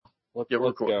Let's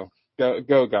recording.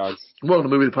 Go, guys.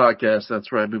 Welcome to Movie the Podcast. That's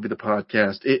right, Movie the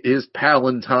Podcast. It is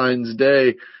Palentine's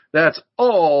Day. That's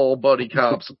all buddy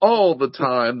cops, all the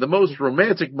time. The most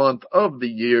romantic month of the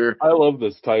year. I love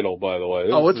this title, by the way.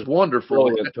 It's wonderful.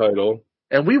 Brilliant title.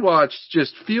 And we watched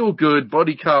just feel good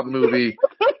buddy cop movie.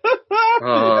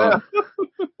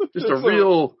 Just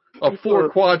a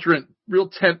 4-quadrant, real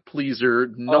tent pleaser,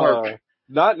 narc.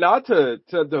 Not to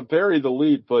bury the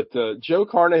lead, but Joe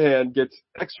Carnahan gets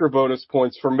extra bonus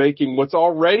points for making what's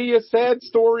already a sad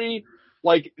story,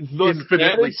 like the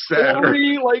infinitely sadder.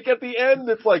 Story. Like at the end,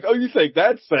 it's like, oh, you think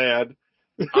that's sad?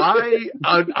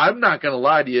 I'm not gonna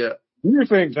lie to you. You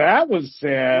think that was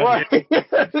sad? Right.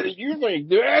 You think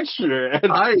that's sad?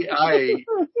 I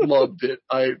loved it.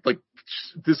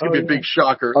 This could be a big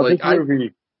shocker. This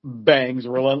movie bangs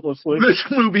relentlessly. This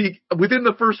movie, within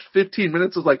the first 15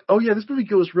 minutes, was like, oh yeah, this movie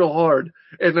goes real hard.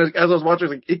 And as I was watching,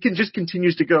 I was like, it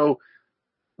continues to go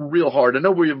real hard. I know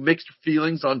we have mixed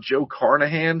feelings on Joe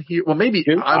Carnahan here. Well, maybe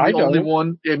I'm the only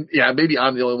one. And yeah, maybe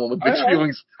I'm the only one with mixed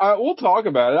feelings. We'll talk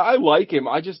about it. I like him.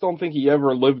 I just don't think he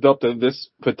ever lived up to this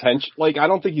potential. Like, I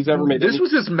don't think he's ever made this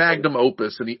was his magnum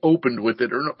opus, and he opened with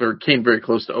it, or came very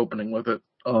close to opening with it.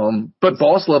 But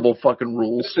Boss Level fucking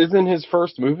rules. This isn't his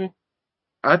first movie?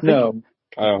 I think no.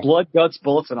 Blood, Guts,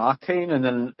 Bullets, and Octane, and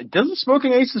then doesn't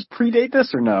Smoking Aces predate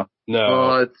this or no?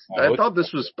 No. I thought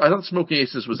Smoking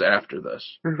Aces was after this.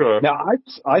 Now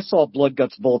I saw Blood,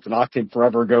 Guts, Bullets, and Octane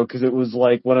forever ago because it was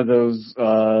like one of those. Is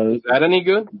that any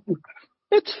good?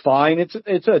 It's fine. It's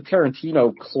a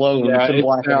Tarantino clone. It's in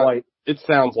black and white. It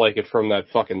sounds like it from that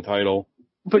fucking title.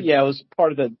 But yeah, it was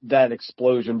part of that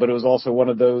explosion. But it was also one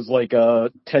of those like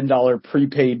 $10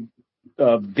 prepaid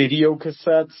video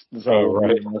cassettes. So,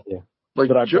 right. Yeah. Like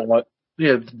that I bought.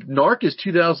 Yeah, Narc is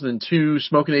 2002,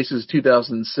 Smoking Aces is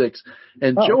 2006,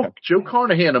 and Joe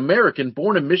Carnahan, American,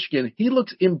 born in Michigan, he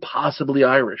looks impossibly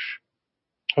Irish.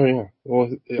 Oh yeah, well,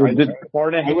 I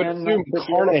would assume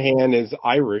Carnahan is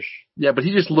Irish. Yeah, but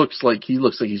he just looks like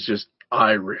he's just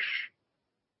Irish.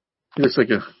 He looks like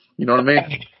you know what I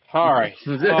mean? All right.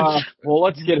 Well,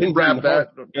 let's get into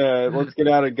that. Let's get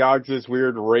out of Goggs'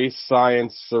 weird race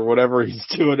science or whatever he's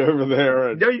doing over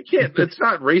there. No, you can't. It's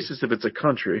not racist if it's a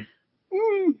country.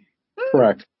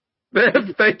 Correct.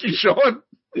 Thank you, Sean.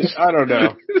 I don't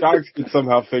know. Goggs can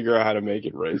somehow figure out how to make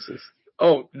it racist.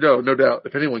 Oh, no doubt.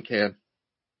 If anyone can.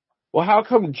 Well, how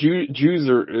come Jews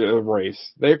are a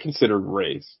race? They're considered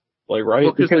race. Like, right?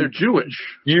 Well, because they're Jewish.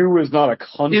 Jew is not a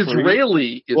country.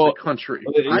 Israeli is a country.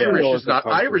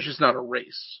 Irish is not a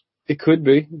race. It could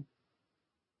be.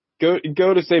 Go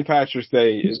to St. Patrick's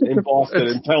Day in Boston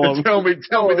and tell them. Tell me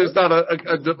there's not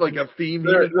a theme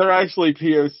here. They're actually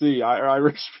POC,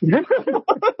 Irish people.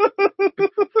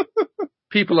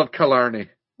 People of Killarney.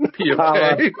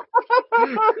 POK.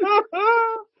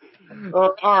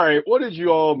 All right, what did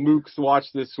you all mooks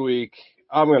watch this week?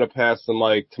 I'm going to pass the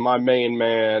mic to my main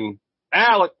man,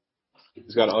 Alec.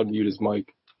 He's got to unmute his mic.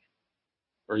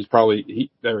 Or he's probably,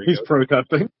 there he goes. He's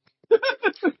protesting.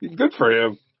 Good for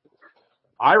him.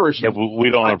 Irish. Yeah, we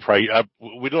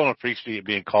don't appreciate it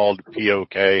being called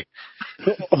POK.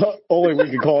 Only we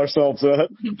can call ourselves that.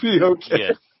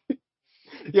 POK.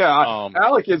 Yeah,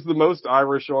 Alec is the most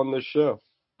Irish on this show.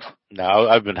 No,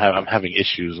 I'm having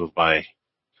issues with my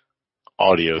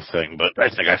audio thing, but I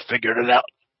think I figured it out.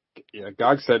 Yeah,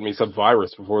 Gog sent me some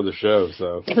virus before the show,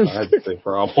 so I had the same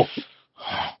problem.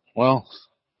 Well,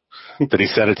 did he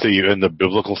send it to you in the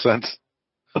biblical sense?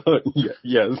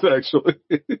 Yes, actually.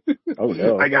 Oh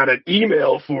no! I got an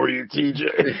email for you,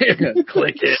 TJ.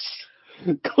 Click it.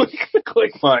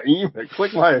 Click my email.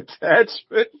 Click my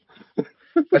attachment.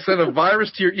 I sent a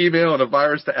virus to your email and a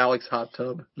virus to Alex Hot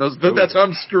Tub. That's how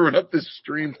I'm screwing up this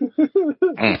stream.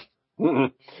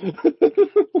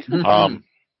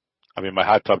 I mean, my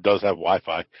hot tub does have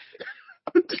Wi-Fi.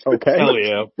 Okay. Hell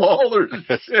yeah. Baller.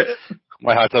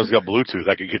 My hot tub's got Bluetooth.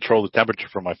 I can control the temperature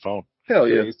from my phone. Hell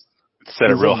yeah. Set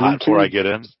it real hot before I get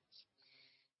in.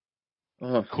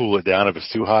 Uh-huh. Cool it down if it's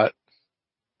too hot.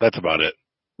 That's about it.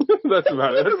 That's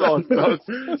about it. That's all it does.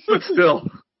 But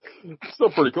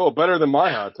still pretty cool. Better than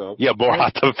my hot tub. Yeah, more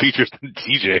hot tub features than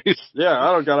TJ's. Yeah,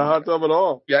 I don't got a hot tub at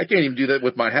all. Yeah, I can't even do that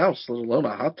with my house, let alone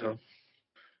a hot tub.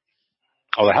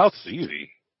 Oh, the house is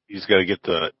easy. You just got to get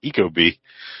the Ecobee.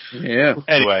 Yeah.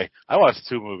 Anyway, I watched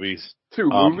 2 movies. Two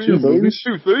movies?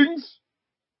 2 things?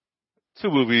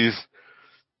 2 movies.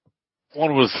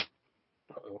 One was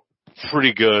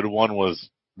pretty good. One was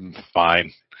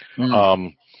fine.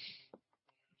 Mm.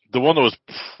 The one that was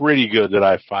pretty good that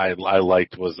I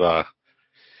liked was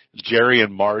Jerry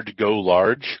and Marge Go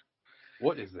Large.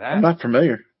 What is that? I'm not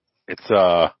familiar. It's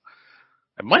a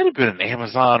It might have been an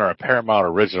Amazon or a Paramount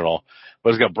original, but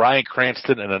it's got Bryan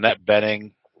Cranston and Annette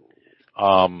Bening.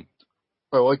 I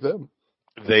like them.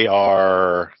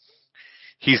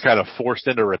 He's kind of forced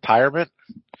into retirement,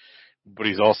 but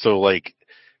he's also like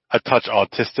a touch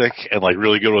autistic and like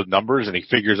really good with numbers, and he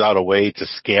figures out a way to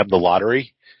scam the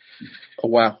lottery. Oh,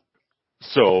 wow.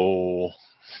 So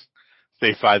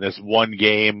they find this one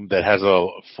game that has a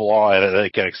flaw in it that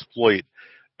they can exploit,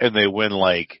 and they win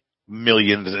like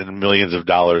millions and millions of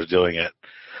dollars doing it.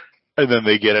 And then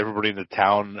they get everybody in the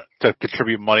town to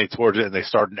contribute money towards it, and they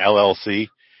start an LLC.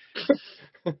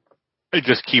 They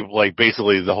just keep like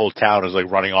basically the whole town is like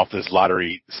running off this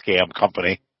lottery scam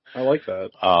company. I like that.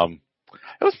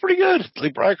 It was pretty good.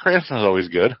 Like Bryan Cranston is always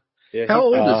good. Yeah, How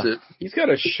old is it? he's got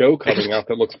a show coming out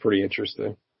that looks pretty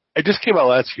interesting. It just came out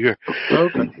last year.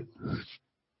 Okay.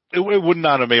 It would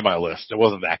not have made my list. It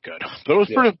wasn't that good, but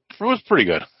it was pretty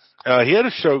good. He had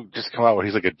a show just come out where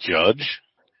he's like a judge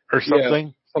or something.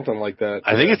 Yeah, something like that.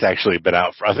 I think it's actually been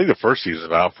out I think the first season's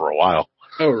been out for a while.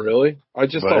 Oh, really? I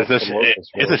just thought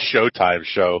it's a Showtime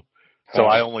show, so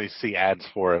I only see ads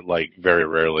for it like very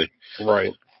rarely.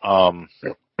 Right.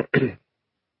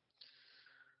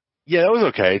 Yeah, it was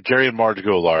okay. Jerry and Marge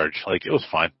Go Large. Like, it was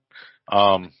fine.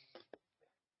 The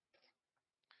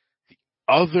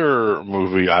other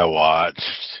movie I watched,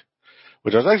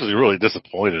 which I was actually really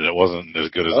disappointed it wasn't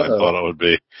as good as I thought it would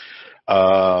be,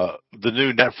 the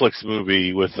new Netflix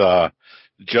movie with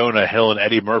Jonah Hill and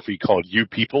Eddie Murphy called You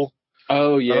People.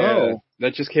 Oh, yeah. Oh.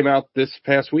 That just came out this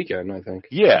past weekend, I think.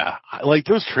 Yeah. Like,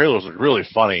 those trailers are really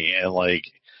funny, and, like,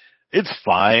 it's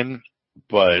fine,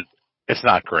 but it's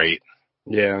not great.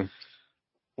 Yeah.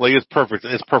 Like, it's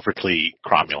perfectly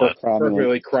cromulent.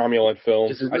 Perfectly cromulent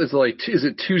film. Is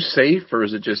it too safe, or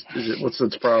what's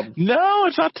its problem? No,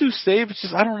 it's not too safe. It's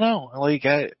just, I don't know. Like,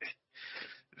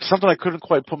 something I couldn't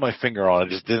quite put my finger on.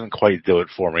 It just didn't quite do it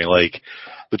for me. Like,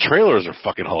 the trailers are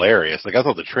fucking hilarious. Like, I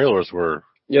thought the trailers were...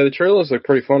 Yeah, the trailers are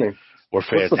pretty funny. Were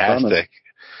fantastic.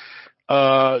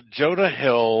 Jonah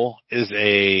Hill is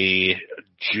a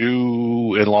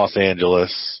Jew in Los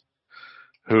Angeles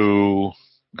who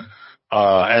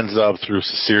ends up through a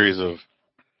series of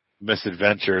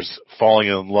misadventures falling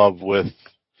in love with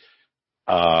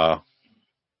a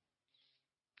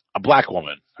black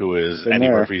woman who is Eddie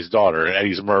Murphy's daughter. And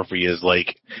Eddie Murphy is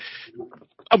like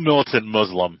a militant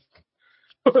Muslim.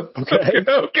 Okay.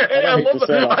 I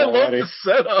love the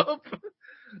setup.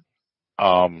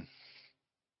 And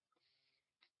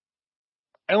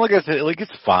like I said, like,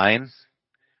 it's fine.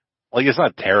 Like, it's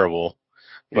not terrible.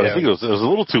 But I think it was a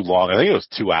little too long. I think it was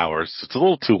 2 hours. It's a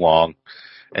little too long.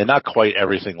 And not quite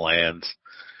everything lands.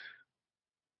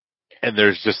 And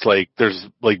there's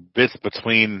bits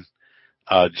between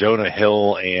Jonah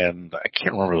Hill and I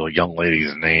can't remember the young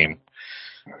lady's name.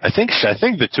 I think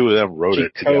the two of them wrote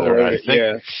it together. I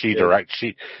think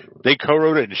they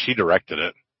co-wrote it and she directed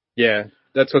it. Yeah,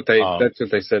 that's what they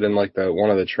said in like one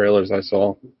of the trailers I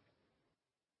saw.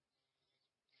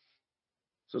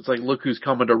 So it's like, look who's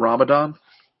coming to Ramadan.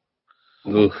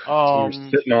 Ooh, you're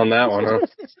sitting on that one, huh?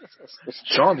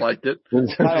 Sean liked it.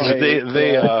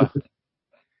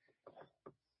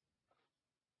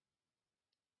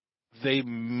 They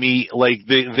meet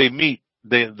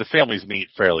the families meet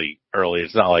fairly early.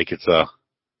 It's not like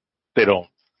they don't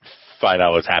find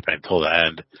out what's happening until the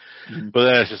end. Mm-hmm. But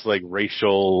then it's just like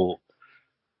racial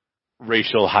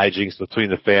hijinks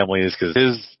between the families because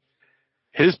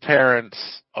his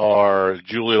parents are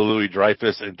Julia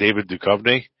Louis-Dreyfus and David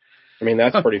Duchovny. I mean,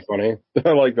 that's pretty funny. I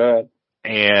like that.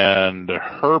 And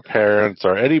her parents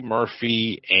are Eddie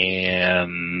Murphy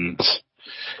and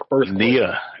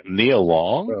Nia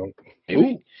Long. Oh.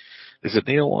 Maybe? Is it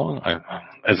Nia Long? I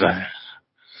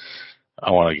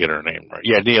want to get her name right.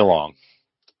 Yeah, Nia Long.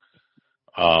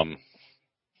 And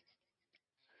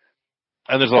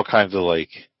there's all kinds of like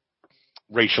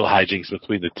racial hijinks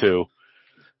between the two.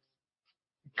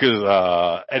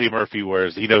 Because Eddie Murphy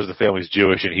he knows the family's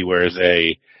Jewish, and he wears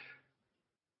a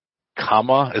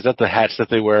kama. Is that the hats that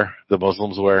they wear? The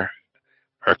Muslims wear,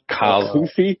 or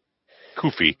kufi?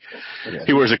 Kufi. Yeah.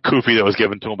 He wears a kufi that was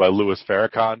given to him by Louis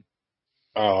Farrakhan.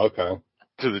 Oh, okay.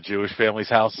 To the Jewish family's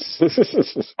house.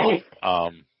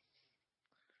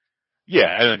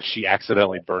 Yeah, and then she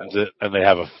accidentally burns it, and they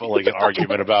have an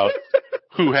argument about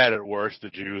who had it worse, the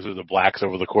Jews or the blacks,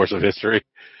 over the course of history.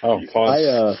 Oh,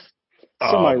 fun.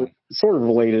 Sort of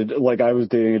related. Like, I was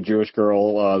dating a Jewish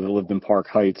girl that lived in Park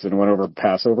Heights and went over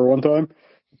Passover one time,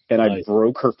 and I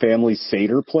broke her family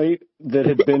Seder plate that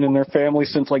had been in their family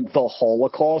since like the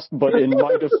Holocaust. But in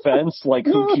my defense, like,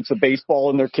 who keeps a baseball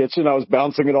in their kitchen? I was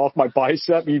bouncing it off my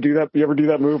bicep. You ever do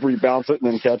that move where you bounce it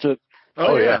and then catch it?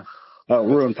 Oh yeah.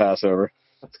 Ruined Passover.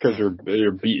 That's because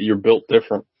you're built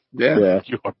different. Yeah.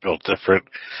 You are built different.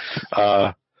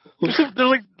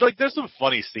 There's some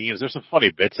funny scenes. There's some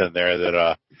funny bits in there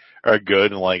that are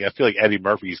good, and like I feel like Eddie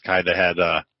Murphy's kind of had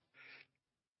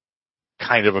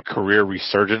kind of a career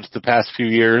resurgence the past few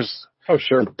years. Oh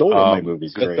sure, The Dolomite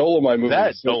movie's great. That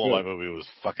Dolomite movie was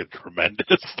fucking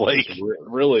tremendous. Like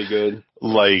really good.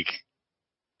 Like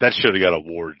that should have got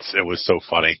awards. It was so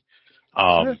funny.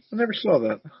 I never saw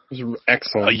that. It was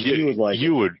excellent.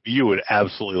 You would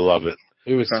absolutely love it.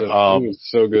 It was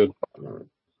so good.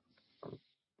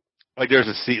 Like there's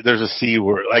a scene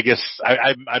where I guess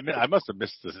I must have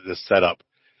missed this setup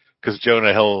because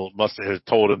Jonah Hill must have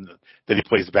told him that he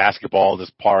plays basketball in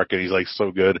this park and he's like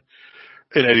so good,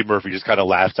 and Eddie Murphy just kind of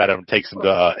laughs at him and takes him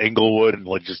to Inglewood and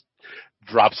like just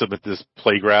drops him at this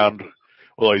playground with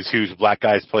all these huge black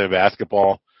guys playing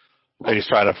basketball, and he's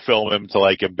trying to film him to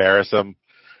like embarrass him.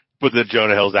 But then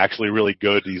Jonah Hill's actually really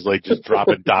good. He's like just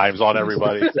dropping dimes on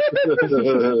everybody.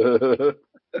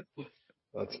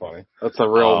 That's funny. That's a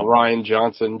real Ryan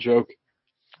Johnson joke.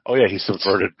 Oh yeah, he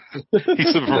subverted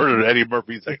Eddie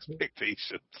Murphy's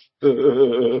expectations.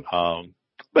 But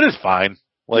it's fine.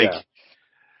 Like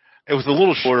it was a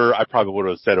little shorter. I probably would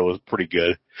have said it was pretty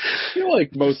good. I feel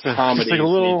like most comedies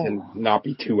can not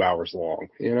be 2 hours long,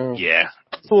 you know? Yeah.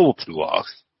 It's a little too long.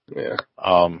 Yeah.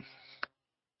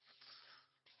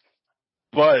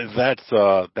 But that's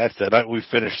it. We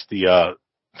finished the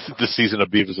season of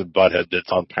Beavis and Butthead that's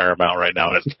on Paramount right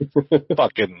now. It's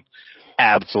fucking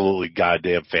absolutely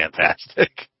goddamn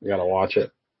fantastic. You gotta watch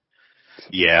it.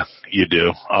 Yeah, you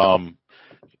do.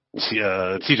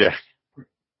 TJ.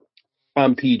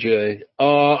 I'm PJ.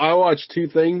 I watched two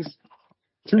things.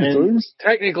 Two things?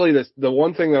 Technically, the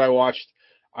one thing that I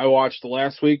watched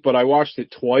last week, but I watched it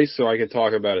twice so I could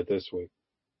talk about it this week.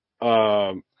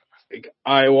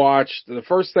 I watched, the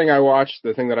first thing I watched,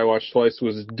 the thing that I watched twice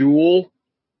was Duel.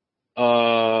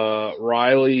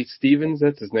 Riley Stevens,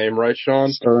 that's his name, right,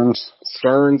 Sean?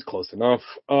 Stearns, close enough.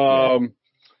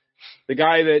 The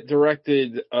guy that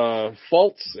directed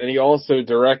Faults, and he also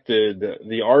directed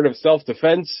The Art of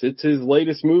Self-Defense. It's his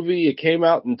latest movie. It came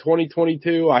out in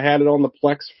 2022. I had it on the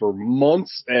Plex for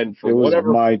months, and for whatever.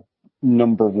 It was my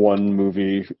number one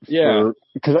movie. Yeah.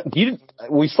 Because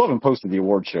we still haven't posted the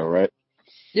award show, right?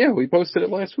 Yeah, we posted it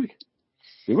last week.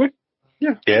 Did we?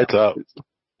 Yeah. Yeah, it's up. Is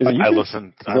it YouTube? I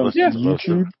listened to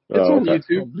YouTube. It's on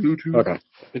YouTube. Bluetooth. Okay.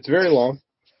 It's very long.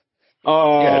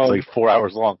 Yeah, it's like 4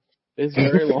 hours long. It's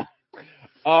very long.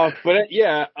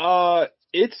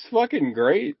 It's fucking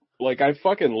great. Like, I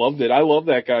fucking loved it. I love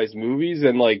that guy's movies,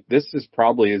 and like, this is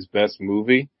probably his best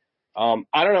movie. I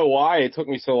don't know why it took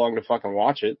me so long to fucking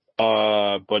watch it.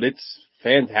 But it's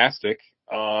fantastic.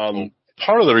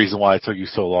 Part of the reason why it took you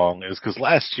so long is because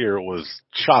last year it was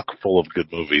chock full of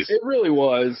good movies. It really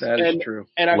was. That is true.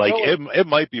 And I like it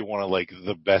might be one of like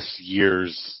the best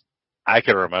years I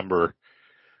can remember.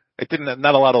 It didn't,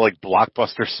 not a lot of like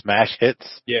blockbuster smash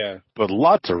hits. Yeah. But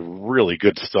lots of really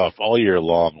good stuff all year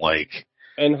long, like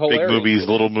and big movies,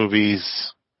 little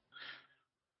movies.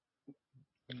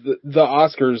 The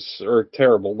Oscars are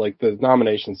terrible, like the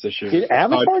nominations this year. Did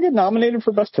Avatar get nominated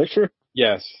for Best Picture?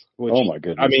 Yes. Which, oh my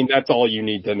goodness. I mean, that's all you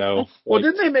need to know. Well,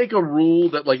 didn't they make a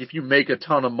rule that like if you make a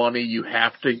ton of money, you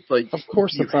have to like? Of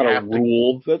course, that's not a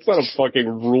rule. That's not a fucking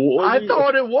rule. I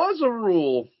thought it was a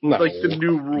rule. No. Like the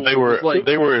new rule.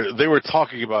 They were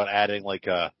talking about adding like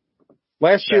a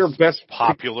last year best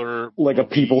popular like a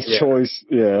People's Choice.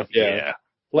 Yeah.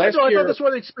 Last year, I thought that's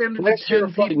why they expanded to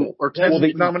 10 people or 10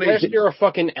 nominations. Last year, a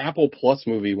fucking Apple Plus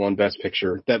movie won Best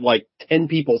Picture that like 10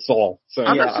 people saw. So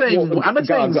I'm not saying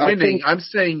winning. I'm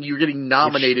saying you're getting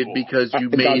nominated because you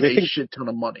made a shit ton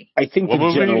of money. I think what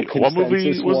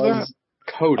movie was that?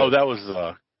 Coda. Oh, that was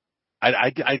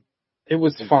It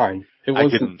was fine. I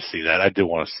didn't see that. I did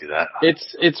want to see that.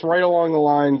 It's right along the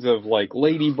lines of like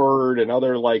Lady Bird and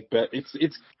other like.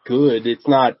 It's good. It's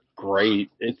not great.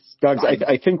 Doug,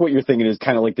 I think what you're thinking is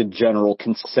kind of like the general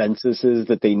consensus is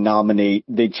that they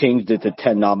changed it to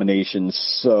 10 nominations,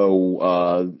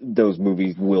 so those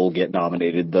movies will get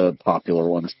nominated, the popular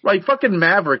ones. Like fucking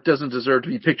Maverick doesn't deserve to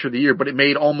be Picture of the Year, but it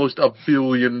made almost $1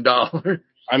 billion.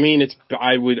 I mean,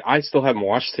 I still haven't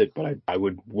watched it, but I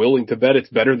would willing to bet it's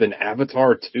better than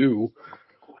Avatar 2.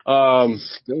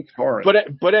 Still torrent.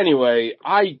 But anyway,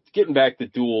 getting back to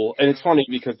Duel, and it's funny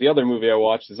because the other movie I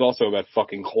watched is also about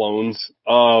fucking clones.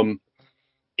 Man,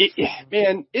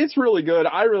 it's really good.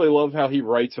 I really love how he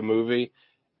writes a movie,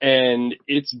 and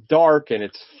it's dark and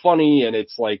it's funny and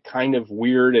it's like kind of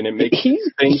weird and it makes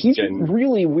he's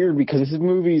really weird because his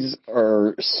movies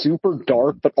are super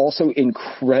dark but also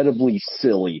incredibly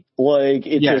silly. Like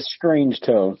it's a strange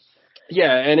tone.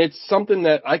 Yeah, and it's something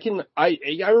that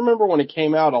I remember when it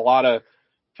came out, a lot of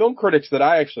film critics that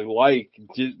I actually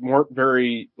weren't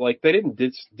very, like, they didn't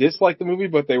dislike the movie,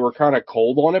 but they were kind of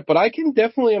cold on it. But I can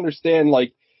definitely understand,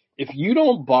 like, if you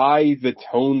don't buy the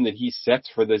tone that he sets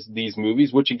for these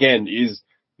movies, which again is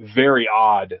very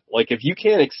odd. Like, if you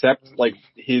can't accept, like,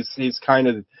 his kind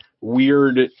of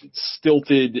weird,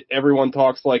 stilted, everyone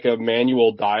talks like a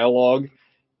manual dialogue,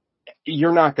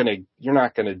 you're not gonna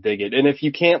dig it. And if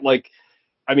you can't, like,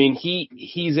 I mean,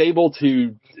 he's able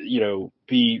to,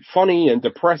 be funny and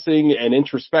depressing and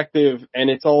introspective, and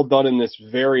it's all done in this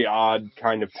very odd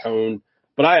kind of tone.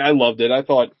 But I loved it. I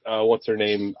thought, what's her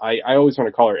name? I always want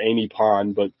to call her Amy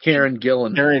Pond, but Karen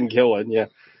Gillan. Karen Gillan, yeah.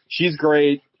 She's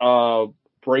great.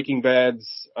 Breaking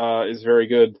Bad's, is very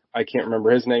good. I can't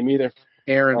remember his name either.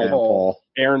 Aaron Paul.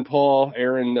 The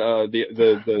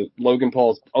Logan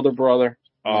Paul's other brother.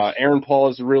 Aaron Paul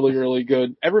is really, really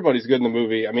good. Everybody's good in the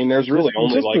movie. I mean, there's really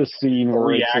only like the scene where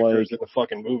 3 it's actors like, in the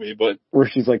fucking movie, but where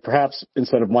she's like, perhaps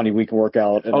instead of money, we can work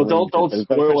out. And don't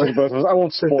spoil it. I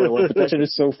won't spoil it, but that shit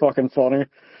is so fucking funny.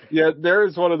 Yeah, there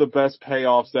is one of the best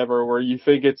payoffs ever where you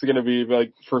think it's going to be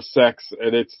like for sex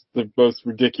and it's the most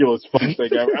ridiculous fucking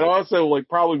thing ever. And also, like,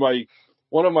 probably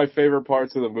one of my favorite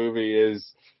parts of the movie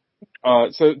is,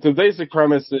 so the basic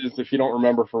premise is, if you don't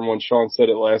remember from when Sean said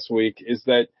it last week, is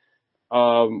that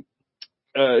Karen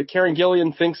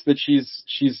Gillan thinks that she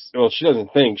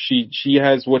doesn't think, she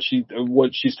has what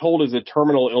she's told is a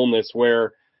terminal illness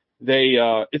where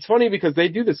it's funny because they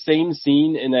do the same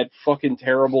scene in that fucking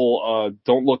terrible,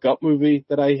 Don't Look Up movie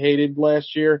that I hated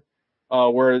last year,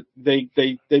 where they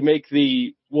make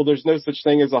there's no such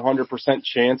thing as 100%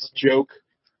 chance joke.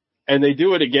 And they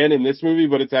do it again in this movie,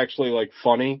 but it's actually like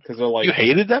funny because they're like, you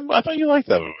hated them? I thought you liked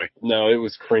that movie. No, it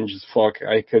was cringe as fuck.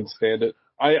 I couldn't stand it.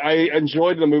 I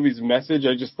enjoyed the movie's message.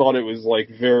 I just thought it was like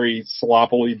very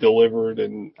sloppily delivered,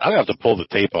 and I have to pull the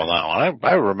tape on that one.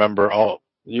 I remember all,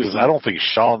 because I don't think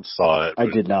Sean saw it. I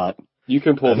did not. You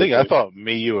can pull. I thought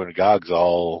me, you, and Gogs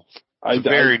all, to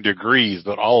varying degrees,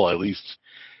 but all at least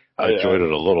I enjoyed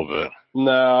it a little bit.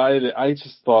 No, I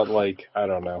just thought, like, I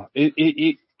don't know.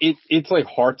 It's like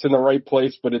heart's in the right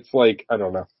place, but it's like, I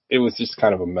don't know. It was just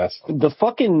kind of a mess.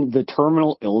 The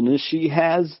terminal illness she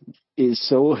has is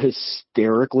so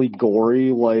hysterically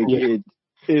gory. Like,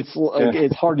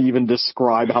 it's hard to even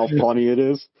describe how funny it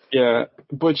is. Yeah,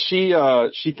 but she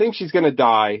thinks she's gonna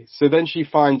die. So then she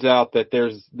finds out that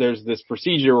there's this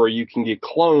procedure where you can get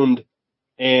cloned,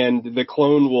 and the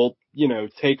clone will,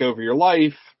 take over your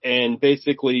life, and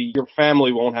basically your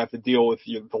family won't have to deal with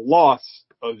the loss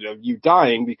of you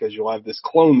dying because you'll have this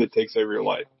clone that takes over your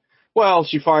life. Well,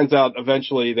 she finds out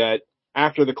eventually that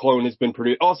after the clone has been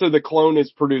produced, also the clone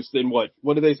is produced in what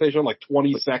did they say, Sean? Like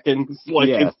 20 seconds? Like,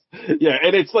 and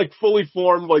it's like fully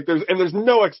formed, like there's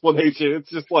no explanation. It's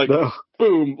just like,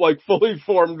 boom, like fully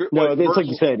formed. No, it's like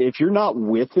you said, if you're not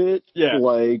with it,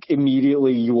 like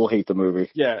immediately you will hate the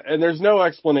movie. Yeah, and there's no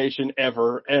explanation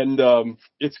ever. And,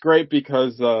 it's great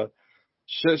because, so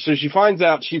she finds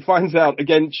out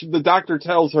again, the doctor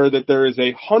tells her that there is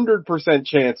 100%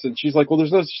 chance, and she's like, well,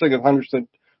 there's no such thing as 100%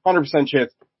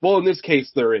 chance. Well, in this case,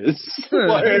 there is.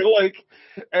 No.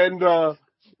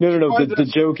 The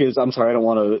joke is, I'm sorry, I don't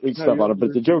want to step on it,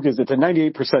 but the joke is it's a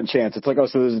 98% chance. It's like, oh,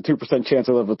 so there's a 2% chance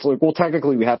of it. It's like, well,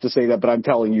 technically we have to say that, but I'm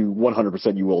telling you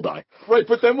 100% you will die. Right,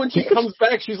 but then when she comes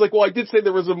back, she's like, well, I did say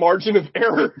there was a margin of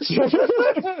error.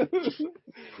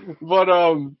 But,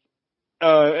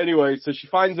 anyway, so she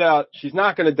finds out she's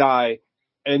not going to die,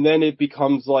 and then it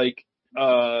becomes like,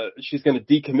 she's going to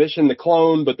decommission the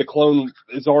clone, but the clone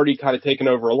is already kind of taken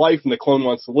over her life, and the clone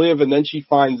wants to live, and then she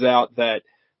finds out that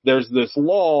there's this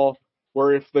law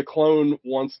where if the clone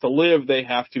wants to live, they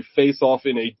have to face off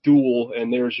in a duel,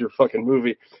 and there's your fucking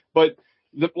movie. But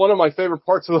one of my favorite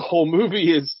parts of the whole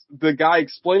movie is the guy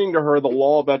explaining to her the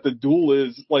law about the duel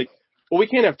is like, well, we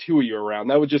can't have two of you around.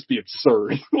 That would just be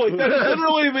absurd. Like, that's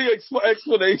literally the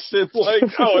explanation. Like,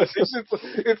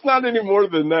 it's not any more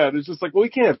than that. It's just like, well, we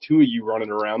can't have two of you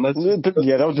running around. That would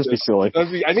just be silly.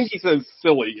 I think he says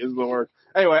silly is the word.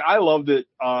 Anyway, I loved it.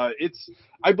 I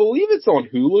believe it's on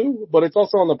Hulu, but it's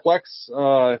also on the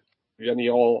Plex. Any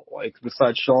all, like,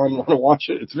 besides Sean, want to watch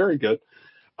it? It's very good.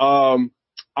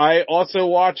 I also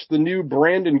watched the new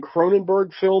Brandon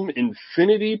Cronenberg film,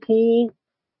 Infinity Pool.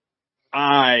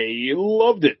 I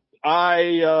loved it.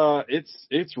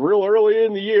 It's real early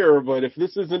in the year, but if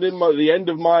this isn't in the end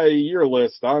of my year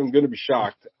list, I'm gonna be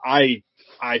shocked. I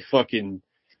fucking,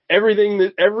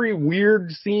 every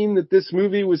weird scene that this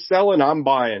movie was selling, I'm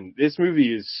buying. This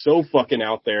movie is so fucking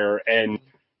out there, and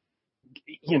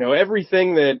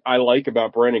everything that I like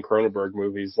about Brandon Cronenberg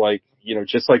movies, like,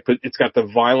 just like it's got the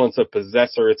violence of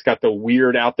Possessor, it's got the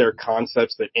weird out there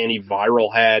concepts that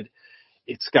Antiviral had.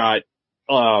 It's got,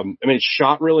 it's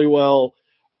shot really well.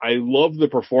 I love the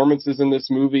performances in this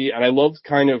movie, and I love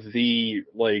kind of the,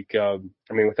 like,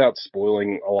 without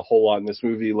spoiling a whole lot in this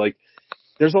movie, like,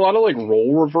 there's a lot of, like,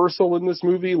 role reversal in this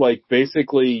movie. Like,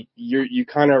 basically, you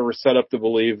kind of are set up to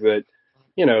believe that,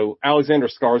 Alexander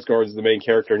Skarsgård is the main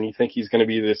character, and you think he's going to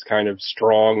be this kind of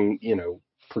strong,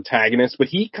 protagonist, but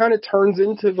he kind of turns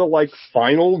into the, like,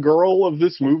 final girl of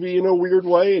this movie in a weird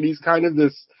way, and he's kind of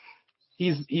this,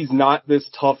 he's not this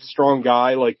tough, strong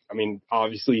guy. Like,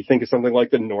 obviously you think of something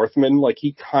like the Northman, like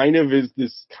he kind of is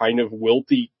this kind of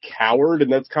wilty coward,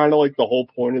 and that's kind of like the whole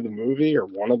point of the movie, or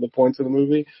one of the points of the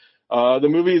movie. The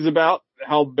movie is about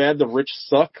how bad the rich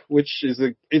suck, which is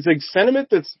a sentiment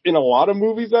that's in a lot of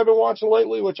movies I've been watching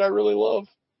lately, which I really love.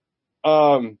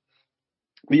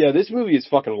 But yeah, this movie is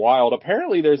fucking wild.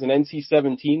 Apparently there's an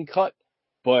NC-17 cut,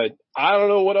 but I don't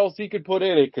know what else he could put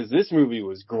in it, because this movie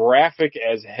was graphic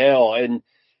as hell. And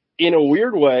in a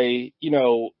weird way,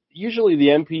 usually the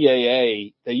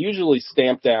MPAA, they usually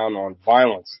stamp down on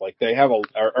violence. Like they have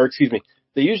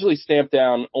they usually stamp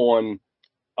down on,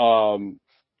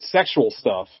 sexual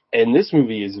stuff. And this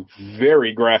movie is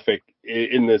very graphic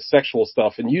in the sexual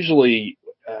stuff. And usually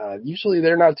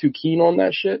they're not too keen on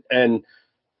that shit. And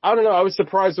I don't know. I was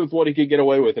surprised with what he could get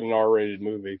away with in an R-rated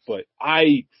movie, but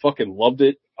I fucking loved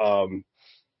it.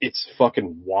 It's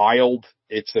fucking wild.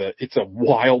 It's a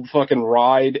wild fucking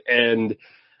ride. And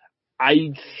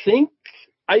I think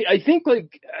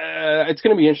it's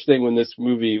going to be interesting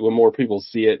when more people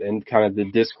see it and kind of the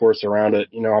discourse around it.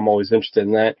 I'm always interested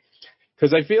in that.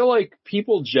 Cause I feel like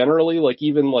people generally, like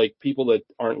even like people that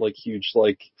aren't like huge,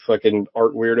 like fucking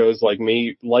art weirdos like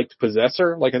me, liked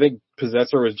Possessor. Like I think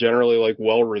Possessor was generally like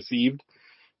well received,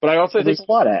 but I also think there's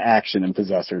a lot of action in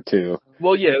Possessor too.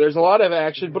 Well, yeah, there's a lot of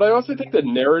action, but I also think the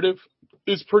narrative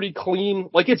is pretty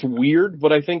clean. Like it's weird,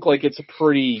 but I think like it's a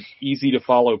pretty easy to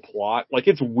follow plot. Like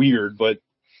it's weird, but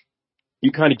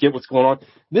you kind of get what's going on.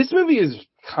 This movie is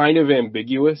kind of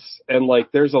ambiguous, and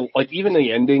like there's even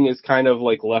the ending is kind of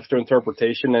like left to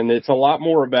interpretation, and it's a lot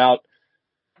more about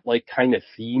like kind of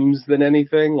themes than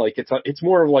anything. Like it's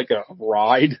more of like a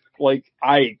ride. Like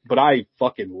I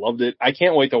fucking loved it. I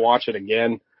can't wait to watch it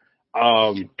again.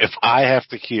 If I have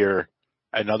to hear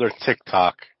another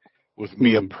TikTok with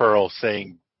Mia Pearl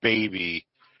saying baby,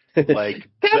 like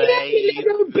baby,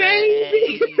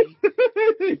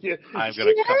 I'm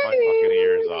gonna cut my fucking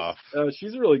ears off.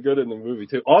 She's really good in the movie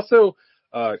too. Also,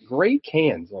 great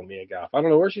cans on Mia Goth. I don't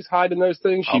know where she's hiding those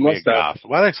things. She must have.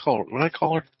 What did I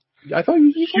call her? I thought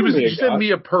you said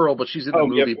Mia Pearl, but she's in the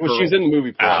movie Pearl. Well, she's in the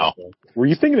movie Pearl. Ow. Were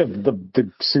you thinking of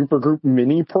the supergroup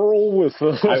Mini Pearl with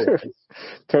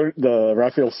the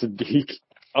Raphael Sadiq?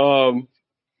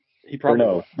 He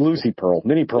probably Lucy Pearl.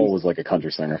 Mini Pearl was like a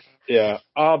country singer. Yeah.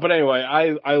 But anyway,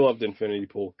 I loved Infinity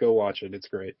Pool. Go watch it. It's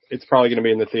great. It's probably going to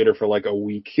be in the theater for like a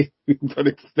week, but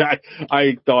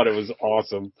I thought it was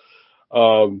awesome.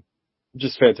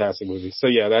 Just fantastic movie. So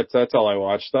yeah, that's all I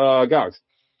watched. Gogs.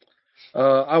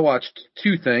 I watched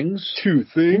two things.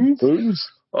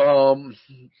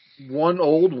 One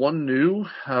old, one new.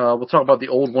 We'll talk about the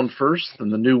old one first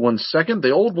and the new one second.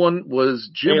 The old one was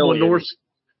Jim Wynorski.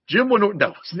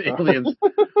 No, it's the Aliens.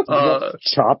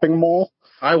 Chopping Mall.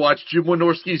 I watched Jim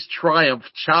Wynorski's Triumph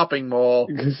Chopping Mall.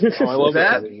 I love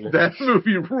that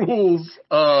movie rules.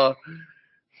 I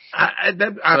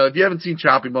don't know. If you haven't seen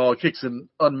Chopping Mall, it kicks an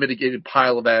unmitigated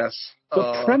pile of ass.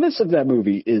 The premise of that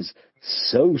movie is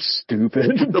so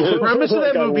stupid. The premise of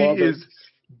that movie is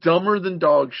dumber than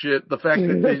dog shit. The fact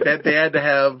that they had to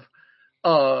have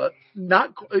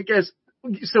not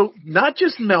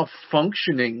just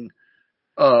malfunctioning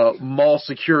mall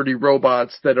security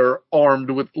robots that are armed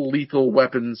with lethal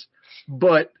weapons,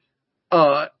 but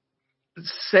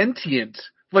sentient.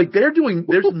 Like there's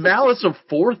malice of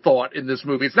forethought in this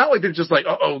movie. It's not like they're just like,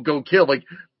 go kill. Like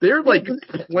they're like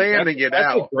planning it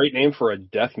out. That's a great name for a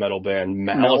death metal band.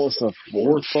 Malice of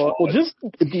forethought. Well, just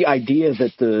the idea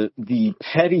that the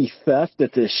petty theft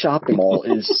at this shopping mall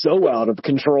is so out of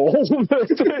control.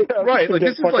 Right. Like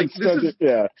this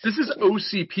is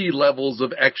OCP levels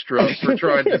of extra for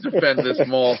trying to defend this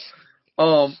mall.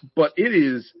 But it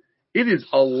is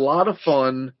a lot of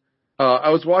fun.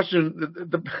 I was watching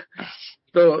the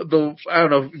I don't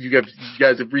know if you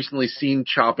guys have recently seen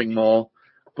Chopping Mall,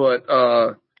 but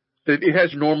it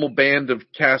has a normal band of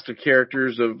cast of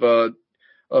characters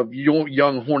of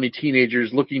young horny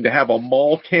teenagers looking to have a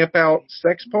mall camp out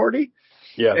sex party.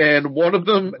 Yeah. And one of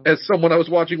them, as someone I was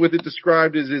watching with it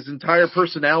described, is his entire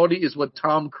personality is what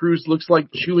Tom Cruise looks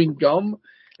like chewing gum.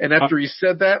 And after he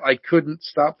said that, I couldn't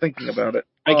stop thinking about it.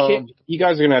 I can't. You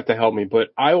guys are gonna have to help me, but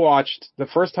I watched the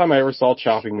first time I ever saw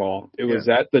Chopping Mall. It was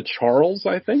at the Charles,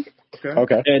 I think.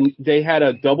 Okay. And they had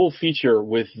a double feature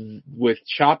with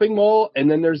Chopping Mall, and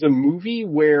then there's a movie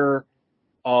where,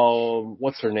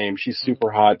 what's her name? She's super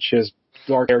hot. She has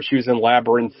dark hair. She was in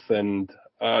Labyrinth and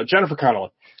Jennifer Connelly.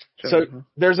 So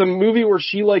there's a movie where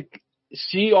she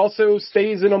also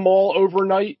stays in a mall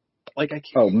overnight. Like I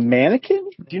can't. Oh,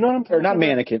 Mannequin? Do you know what I'm talking Or not about?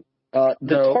 Mannequin.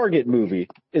 The Target movie.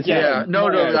 It's Yeah.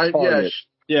 Target.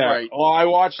 Yeah. Right. Well, I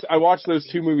watched those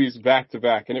two movies back to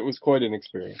back, and it was quite an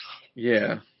experience.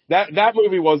 Yeah. That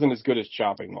movie wasn't as good as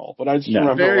Chopping Mall, but I just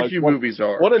remember very few movies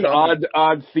are. What an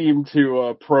odd theme to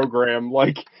a program,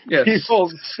 like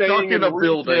people staying in a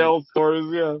building. Retail stores.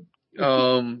 Yeah.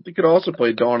 They could also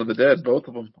play Dawn of the Dead, both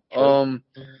of them. Sure.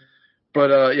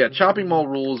 Chopping Mall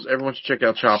rules. Everyone should check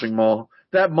out Chopping Mall.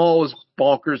 That mall is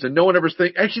bonkers, and no one ever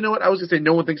thinks. Actually, you know what? I was gonna say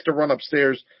no one thinks to run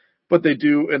upstairs, but they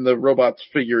do, and the robots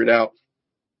figure it out.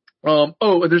 And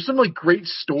there's some great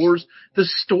stores. The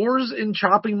stores in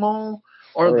Chopping Mall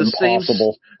are the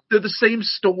impossible. same. They're the same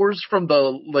stores from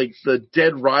the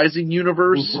Dead Rising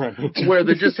universe, where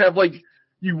they just have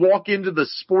you walk into the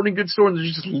sporting goods store and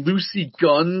there's just Lucy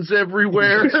guns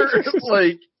everywhere.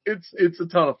 It's a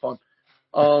ton of fun.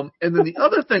 And then the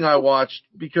other thing I watched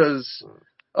because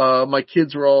my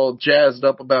kids were all jazzed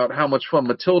up about how much fun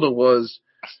Matilda was.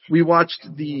 We watched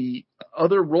the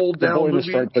other rolled down movie.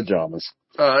 movie. The boy in the striped pajamas.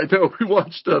 No, we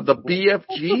watched the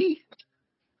BFG,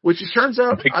 which it turns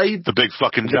out the big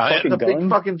fucking giant. The big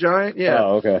fucking giant. Yeah.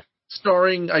 Oh, okay.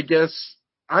 Starring, I guess.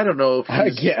 I don't know if I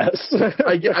guess.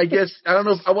 I guess I don't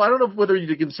know. I don't know whether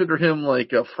you consider him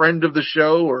like a friend of the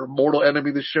show or mortal enemy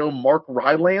of the show. Mark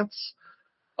Rylance,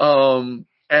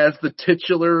 as the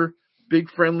titular big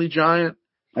friendly giant.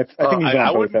 I think he's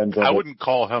on both ends of it. I wouldn't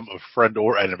call him a friend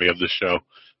or enemy of the show.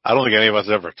 I don't think any of us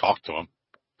ever talked to him.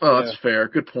 Oh, that's fair.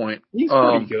 Good point. He's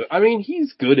pretty good. I mean,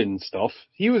 he's good in stuff.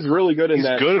 He was really good in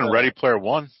that. He's good in Ready Player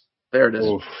One. There it is.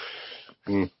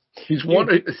 He's one.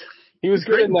 He was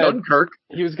good in that Dunkirk.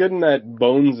 He was good in that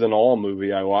Bones and All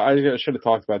movie. I should have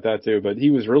talked about that too, but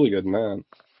he was really good in that.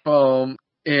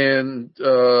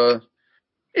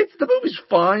 The movie's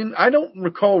fine. I don't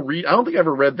recall I don't think I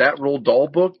ever read that Roald Dahl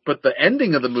book, but the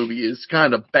ending of the movie is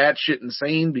kind of batshit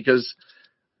insane because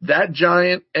that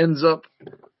giant ends up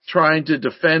trying to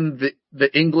defend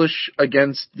the English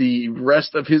against the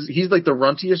rest of he's like the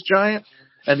runtiest giant.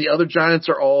 And the other giants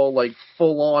are all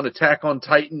full on Attack on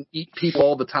Titan, eat people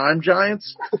all the time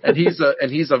giants. And he's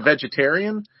a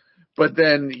vegetarian, but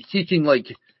then he can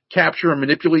capture and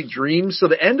manipulate dreams. So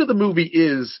the end of the movie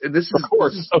is, and this is,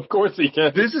 of course he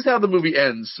can. This is how the movie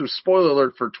ends. So spoiler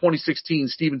alert for 2016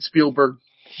 Steven Spielberg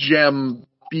gem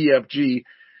BFG.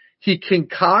 He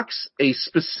concocts a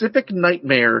specific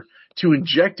nightmare to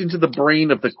inject into the brain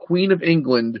of the Queen of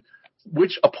England,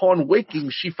 which upon waking,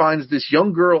 she finds this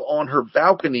young girl on her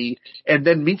balcony and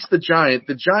then meets the giant.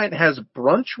 The giant has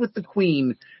brunch with the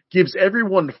queen, gives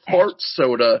everyone fart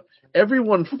soda.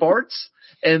 Everyone farts.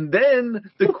 And then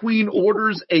the queen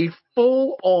orders a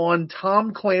full-on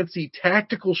Tom Clancy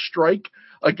tactical strike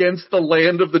against the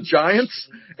land of the giants.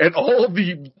 And all of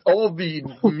the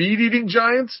meat-eating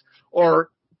giants are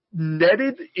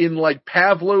netted in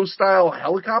Pavlov-style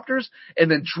helicopters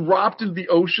and then dropped into the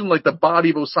ocean like the body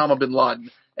of Osama bin Laden.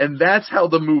 And that's how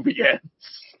the movie ends.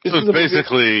 So it's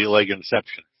basically like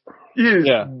Inception. It is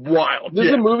wild. This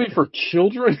is a movie for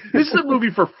children? This is a movie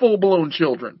for full-blown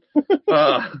children.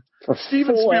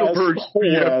 Steven Spielberg's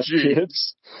BFG.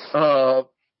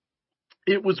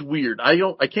 It was weird.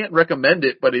 I can't recommend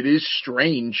it, but it is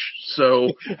strange. So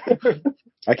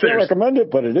I can't recommend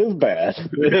it, but it is bad.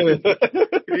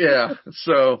 Yeah.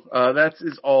 So that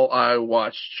is all I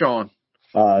watched. Sean.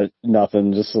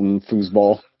 Nothing. Just some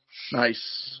foosball.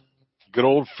 Nice. Good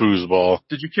old foosball.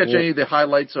 Did you catch any of the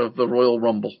highlights of the Royal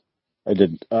Rumble? I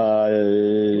did.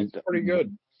 Pretty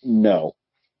good. No.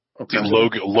 Okay.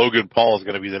 Logan Paul is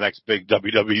going to be the next big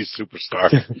WWE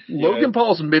superstar. Logan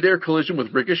Paul's midair collision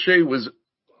with Ricochet was.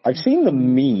 I've seen the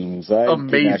memes.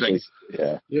 Amazing.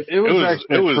 It was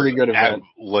a pretty good event.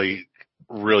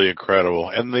 Really incredible,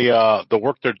 and the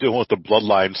work they're doing with the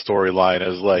Bloodline storyline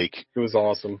is it was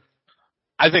awesome.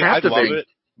 I think I love it,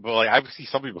 but I see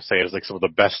some people say it's some of the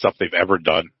best stuff they've ever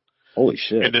done. Holy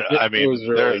shit! And I mean, was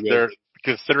really they're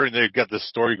considering they've got this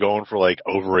story going for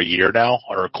over a year now,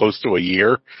 or close to a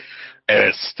year, and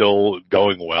it's still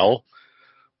going well.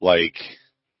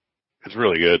 It's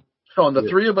really good. Sean, the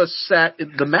three of us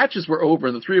the matches were over,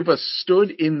 and the three of us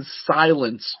stood in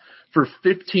silence for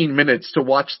 15 minutes to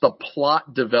watch the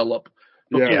plot develop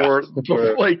before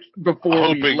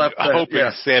we left.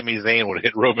 Hoping Sami Zayn would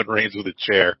hit Roman Reigns with a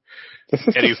chair.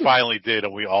 And he finally did,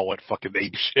 and we all went fucking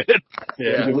ape shit.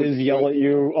 Yeah. Did Liz yell at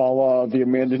you all the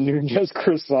Amanda Nunes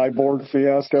Chris Cyborg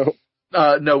fiasco?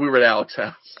 No, we were at Alex's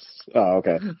house. Oh,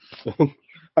 okay.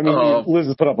 I mean, Liz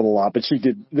has put up with a lot, but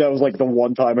that was like the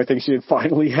one time I think she had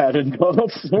finally had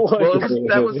enough.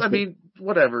 I mean,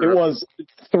 whatever. It was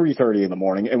 3:30 in the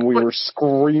morning, and we were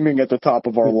screaming at the top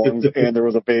of our lungs, and there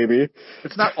was a baby.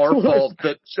 It's not our fault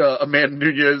that Amanda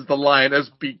Nunes, the Lioness,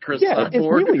 beat Chris Cyborg. It's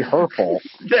really her fault.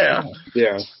 Yeah.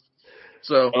 Yeah.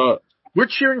 So, we're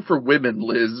cheering for women,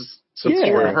 Liz.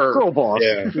 Support her. Girl boss.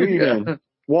 Yeah.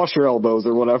 Wash your elbows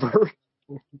or whatever.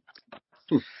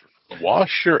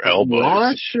 Wash your elbows.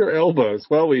 Wash your elbows.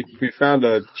 Well, we found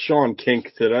a Sean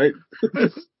kink tonight.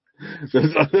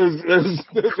 There's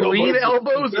clean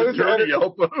elbows or dirty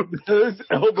elbows? Those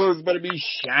elbows better be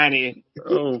shiny.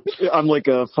 Oh, I'm like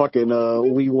a fucking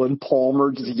Leland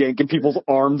Palmer, just yanking people's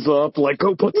arms up, like,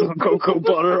 go put some cocoa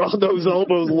butter on those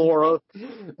elbows, Laura.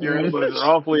 Your elbows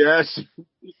are awfully ashy.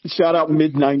 Shout out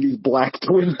mid-90s Black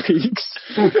Twin Peaks.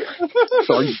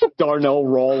 Sorry, Darnell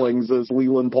Rawlings as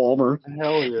Leland Palmer.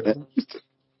 Hell yeah.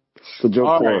 The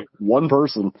joke for one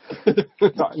person.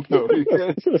 I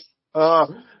know.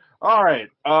 All right,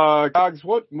 Cogs,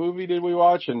 what movie did we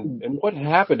watch and what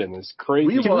happened in this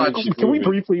crazy movie? Can we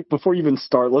briefly, before you even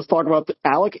start, let's talk about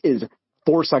Alec is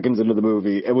 4 seconds into the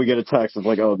movie and we get a text of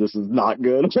like, oh, this is not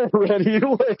good. Already. He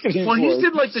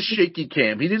did like the shaky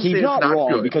cam. He didn't say it's not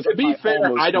wrong, good. Because to be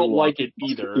fair, I don't like it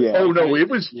either. Yeah. Oh no, it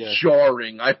was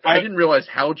jarring. I didn't realize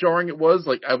how jarring it was.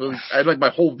 Like I had like my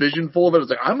whole vision full of it. I was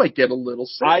like, I might get a little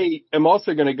sick. I am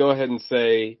also going to go ahead and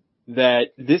say that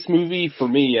this movie, for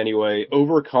me anyway,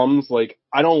 overcomes, like,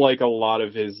 I don't like a lot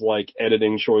of his, like,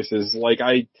 editing choices. Like,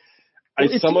 it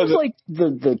seems like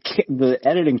the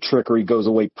editing trickery goes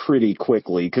away pretty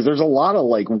quickly, because there's a lot of,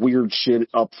 like, weird shit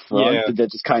up front that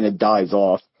just kind of dies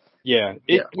off. Yeah.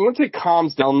 Once it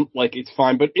calms down, like, it's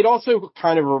fine, but it also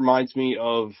kind of reminds me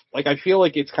of, like, I feel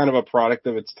like it's kind of a product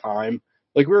of its time.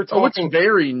 Like we were talking, it's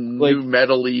very new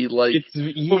metal-y, like,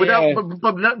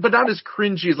 but not as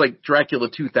cringy as like Dracula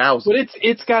 2000. But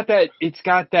it's got that DNA.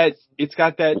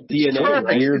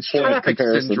 It's traffic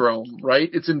syndrome, right?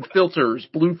 It's in filters,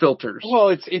 blue filters. Well,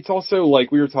 it's also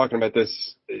like we were talking about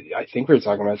this. I think we were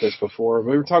talking about this before.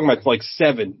 We were talking about like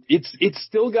Seven. It's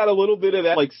still got a little bit of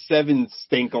that like Seven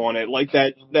stink on it, like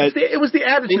that. It was the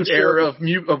Attitude Era of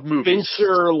movies.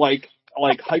 Fincher, like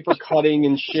hyper cutting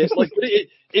and shit. Like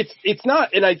it's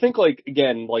not, and I think like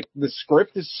again, like the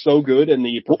script is so good and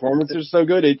the performance is so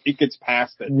good, it gets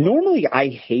past it. Normally I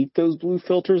hate those blue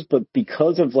filters, but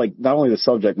because of like not only the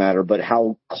subject matter, but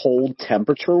how cold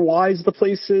temperature wise the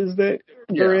place is that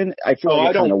they're in, I feel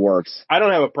like it kind of works. I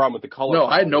don't have a problem with the color. No,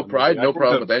 I had no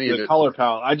problem with any of it. The color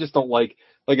palette, I just don't like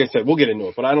I said, we'll get into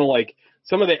it, but I don't like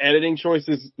some of the editing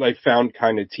choices I found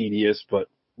kind of tedious, but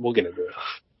we'll get into it.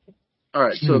 All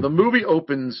right, so the movie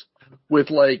opens with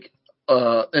like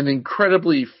an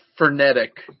incredibly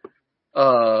frenetic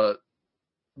run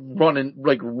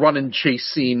and chase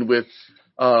scene with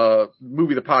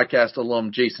the podcast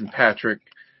alum Jason Patrick,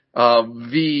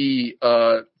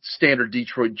 the standard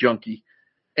Detroit junkie,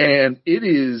 and it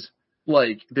is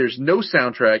like there's no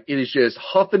soundtrack. It is just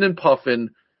huffing and puffing,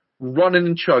 running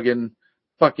and chugging.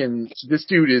 Fucking this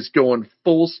dude is going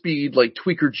full speed, like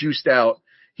tweaker juiced out.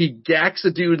 He gacks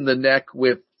a dude in the neck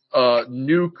with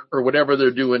nuke or whatever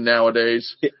they're doing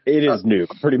nowadays. It is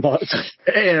nuke, pretty much.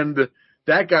 And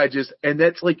that guy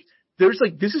that's like, there's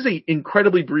like, this is a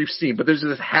incredibly brief scene, but there's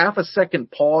this half a second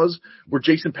pause where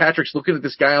Jason Patrick's looking at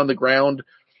this guy on the ground,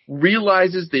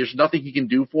 realizes there's nothing he can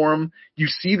do for him. You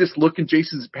see this look in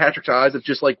Jason Patrick's eyes of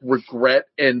just like regret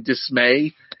and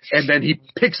dismay. And then he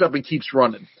picks up and keeps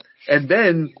running. And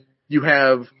then you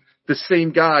have the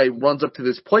same guy runs up to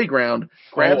this playground,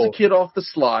 grabs a kid off the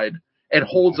slide, and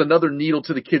holds another needle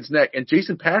to the kid's neck. And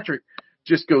Jason Patrick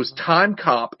just goes time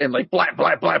cop and like blah,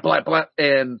 blah, blah, blah, blah.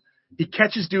 And he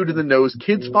catches dude in the nose.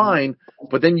 Kid's fine.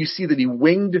 But then you see that he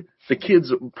winged the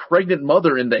kid's pregnant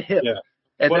mother in the hip. Yeah.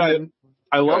 And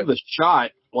I love the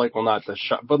shot. Like, well, not the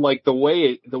shot, but like the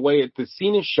way the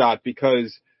scene is shot,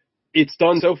 because it's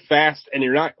done so fast, and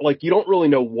you're not, like, you don't really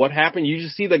know what happened. You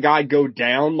just see the guy go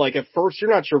down. Like, at first, you're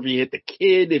not sure if he hit the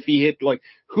kid, if he hit, like,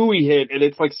 who he hit, and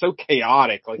it's, like, so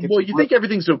chaotic. Like, well, you think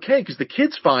everything's okay because the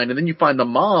kid's fine, and then you find the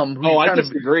mom who I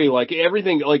disagree. Like,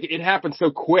 everything, like, it happened so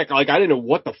quick. Like, I didn't know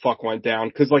what the fuck went down,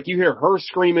 because, like, you hear her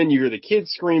screaming, you hear the kid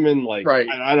screaming, like, right.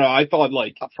 I don't know, I thought,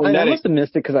 like, I must have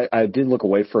missed it, because I did look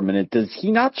away for a minute. Does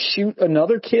he not shoot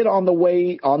another kid on the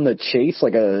way, on the chase,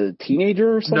 like a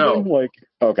teenager or something? No. Like,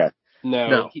 okay.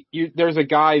 No. There's a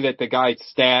guy that the guy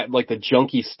like the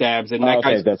junkie stabs, and that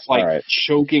guy's like right.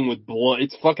 choking with blood.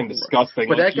 It's fucking disgusting.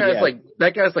 But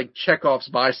that guy's like Chekhov's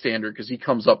bystander because he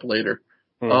comes up later.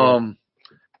 Mm-hmm.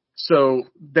 So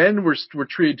then we're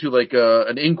treated to like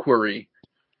an inquiry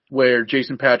where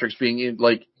Jason Patric's being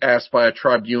asked by a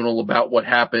tribunal about what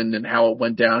happened and how it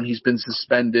went down. He's been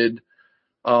suspended.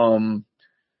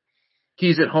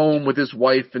 He's at home with his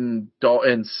wife and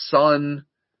son.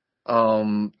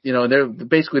 And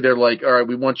they're like, all right,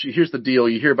 we want you, here's the deal.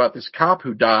 You hear about this cop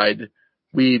who died.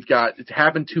 It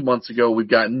happened 2 months ago. We've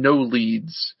got no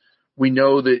leads. We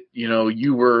know that,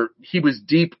 he was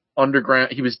deep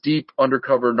underground. He was deep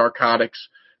undercover narcotics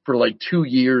for like 2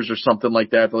 years or something like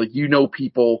that. They're like,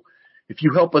 people, if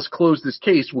you help us close this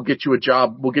case, we'll get you a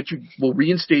job. We'll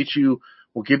reinstate you.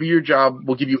 We'll give you your job.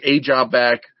 We'll give you a job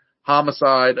back.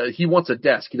 Homicide. He wants a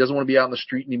desk. He doesn't want to be out in the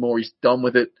street anymore. He's done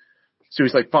with it. So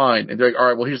he's like, fine. And they're like, all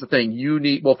right, well, here's the thing.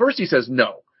 First he says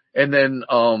no. And then,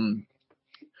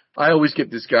 I always get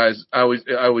this guy's, I always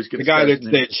get the guy that's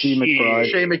Shea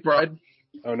McBride. Shea McBride.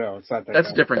 Oh no, it's not that.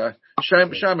 That's a different guy. Shea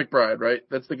McBride, right?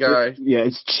 That's the guy. Yeah,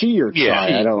 it's Chi or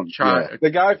Chai. I don't. Chai. Yeah. The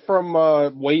guy from,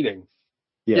 Waiting.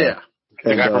 Yeah.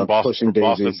 The guy from Boston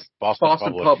Public.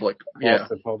 Yeah.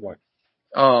 Boston Public.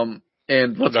 And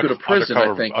let's go to prison,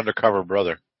 I think. Undercover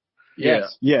brother.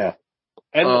 Yes. Yeah.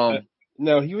 And,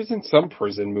 no, he was in some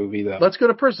prison movie though. Let's go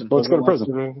to prison. Let's go to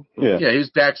prison. Yeah. Yeah, he's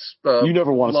Dak's. You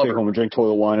never want to stay home and drink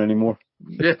toilet wine anymore.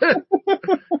 Yeah.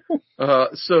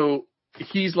 So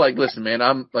he's like, listen, man,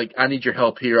 I need your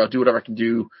help here. I'll do whatever I can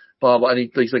do. Blah blah. And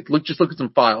he's like, look at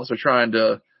some files. They're trying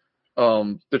to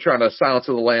silence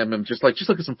the lamb and just look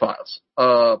at some files.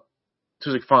 So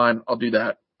he's like, fine, I'll do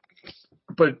that.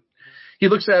 But he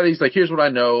looks at it. He's like, here's what I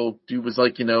know. Dude was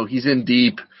like, he's in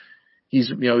deep. He's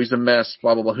a mess,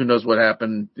 blah, blah, blah. Who knows what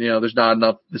happened? There's not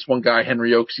enough. This one guy,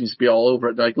 Henry Oak, seems to be all over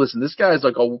it. They're like, listen, this guy's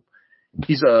like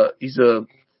he's a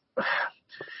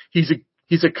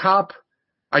cop.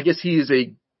 I guess he is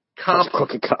a cop.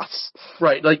 Crooked cops.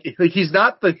 Right. Like he's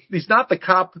not the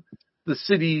cop the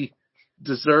city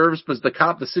deserves, but the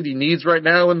cop the city needs right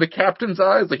now in the captain's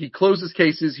eyes. Like he closes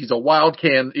cases. He's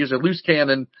a he's a loose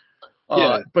cannon.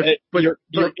 But you're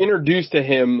introduced to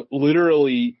him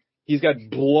literally. He's got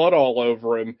blood all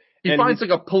over him. He finds like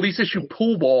a police issue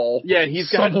pool ball. Yeah,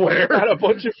 he's got a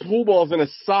bunch of pool balls in a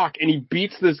sock, and he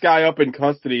beats this guy up in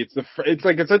custody. It's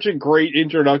such a great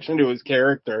introduction to his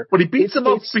character. But he beats him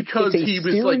up because he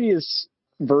was like serious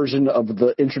version of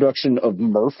the introduction of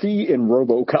Murphy in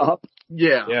RoboCop.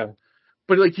 Yeah. Yeah.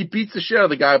 But like he beats the shit out of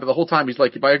the guy, but the whole time he's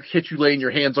like, if I hit you laying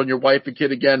your hands on your wife and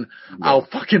kid again, I'll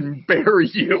fucking bury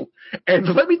you. And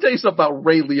let me tell you something about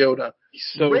Ray Liotta.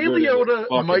 So Ray Liotta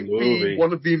might be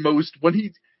one of the most, when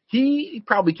he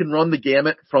probably can run the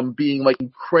gamut from being like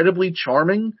incredibly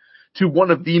charming to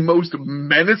one of the most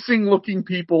menacing looking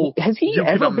people has he you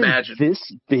ever can imagine. Been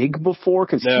this big before?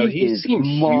 Because he is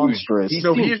monstrous. He's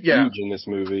huge in this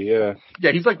movie. Yeah,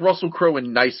 yeah, he's like Russell Crowe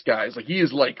in Nice Guys. Like he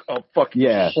is like a fucking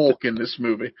Hulk in this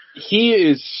movie. He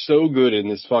is so good in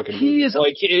this fucking movie. He is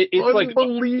like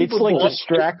it's like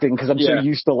distracting because I'm so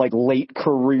used to like late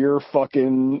career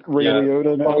fucking Ray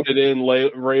Liotta now. Phoned it in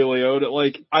Ray Liotta.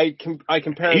 Like I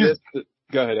compare this.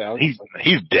 Go ahead, Alex.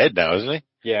 He's dead now, isn't he?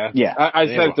 Yeah. Yeah. I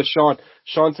said it to Sean.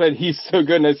 Sean said he's so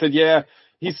good, and I said, yeah,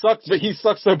 he sucks, but he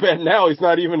sucks so bad now he's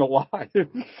not even alive.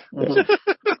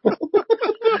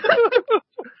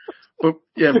 But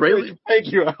yeah, really.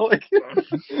 Thank you, Alex.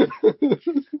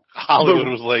 Hollywood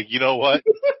was like, you know what?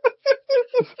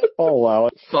 Oh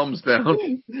wow. Thumbs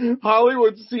down.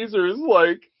 Hollywood Caesar is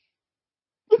like.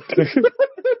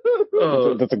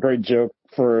 That's a great joke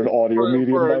for an audio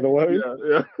medium, by the way.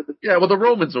 Yeah, well, the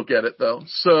Romans will get it though.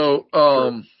 So,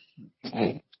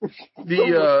 the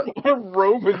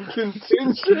Roman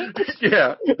contingent.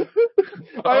 Yeah,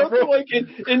 I feel like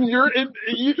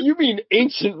you mean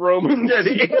ancient Romans? Yeah,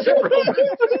 the ancient Romans.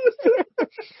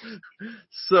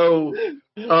 So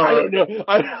I don't know.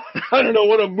 I don't know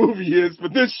what a movie is,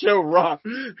 but this show rocks.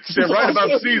 They're right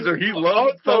about Caesar. He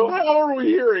loves So how are we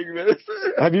hearing this?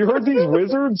 Have you heard these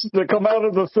wizards that come out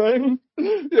of the thing?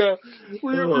 Yeah.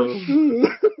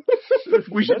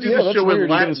 We should do Yeah, the that's show weird. in You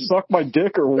gonna Latin. suck my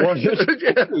dick or what?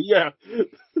 Yeah.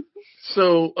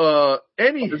 So,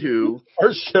 anywho,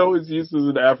 Our show is used as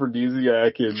an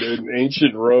aphrodisiac in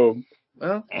ancient Rome.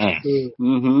 well,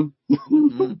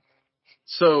 Mm-hmm.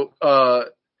 so,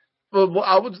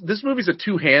 this movie's a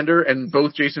two-hander, and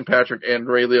both Jason Patrick and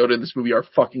Ray Liotta in this movie are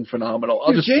fucking phenomenal.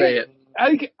 I'll just say it.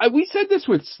 We said this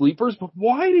with Sleepers, but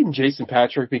why didn't Jason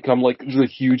Patrick become like the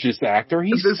hugest actor?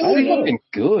 He's so fucking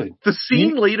good. The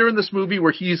scene later in this movie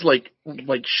where he's like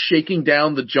shaking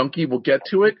down the junkie, we'll get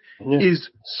to it, is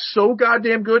so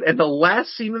goddamn good. And the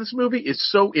last scene in this movie is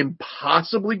so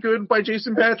impossibly good by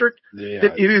Jason Patrick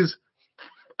that it is.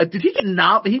 Did he get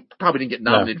nominated? He probably didn't get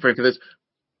nominated for this,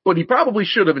 but he probably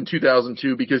should have in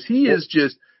 2002 because he is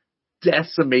just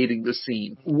decimating the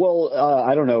scene. Well,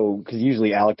 I don't know, because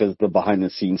usually Alec does the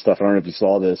behind-the-scenes stuff. I don't know if you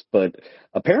saw this, but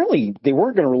apparently they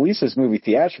weren't going to release this movie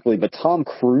theatrically, but Tom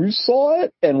Cruise saw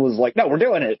it and was like, no, we're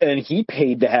doing it. And he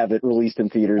paid to have it released in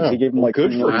theaters. He gave him like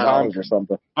 $3 million or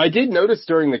something. I did notice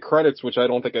during the credits, which I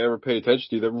don't think I ever paid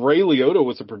attention to, that Ray Liotta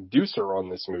was a producer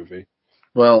on this movie.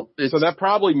 Well, so that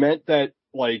probably meant that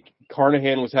like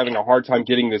Carnahan was having a hard time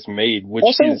getting this made, which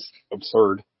is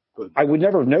absurd. I would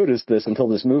never have noticed this until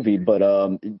this movie, but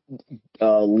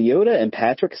Liotta and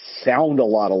Patrick sound a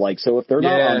lot alike. So if they're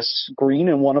not on screen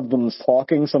and one of them's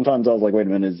talking, sometimes I was like, wait a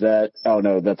minute, is that? Oh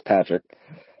no, that's Patrick.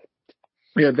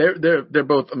 Yeah, they're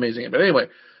both amazing. But anyway,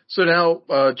 so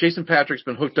now Jason Patrick's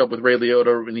been hooked up with Ray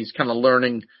Liotta, and he's kind of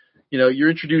learning. You know,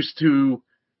 you're introduced to.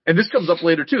 And this comes up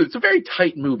later too. It's a very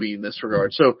tight movie in this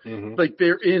regard. So, like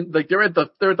they're at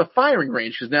the firing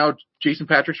range because now Jason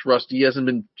Patrick's rusty. He hasn't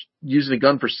been using a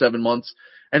gun for 7 months,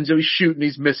 and so he's shooting.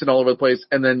 He's missing all over the place.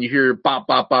 And then you hear bop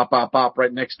bop bop bop bop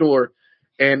right next door,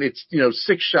 and it's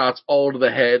 6 shots all to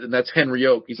the head, and that's Henry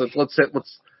Oak. He's like, let's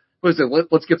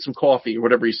get some coffee or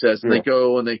whatever he says. And they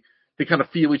go and they kind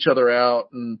of feel each other out.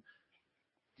 And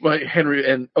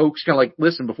Henry and Oak's kind of like,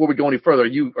 listen, before we go any further, are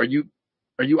you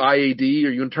IAD?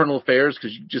 Are you internal affairs?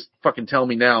 Because you just fucking tell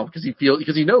me now. Because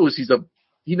he knows he's a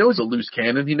loose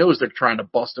cannon. He knows they're trying to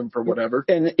bust him for whatever.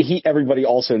 And everybody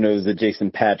also knows that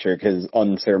Jason Patrick has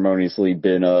unceremoniously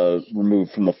been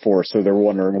removed from the force, so they're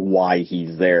wondering why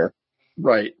he's there.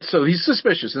 Right. So he's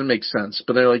suspicious, and it makes sense.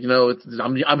 But they're like,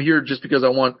 I'm here just because I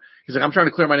want. He's like, I'm trying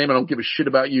to clear my name. I don't give a shit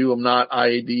about you. I'm not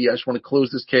IAD. I just want to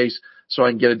close this case so I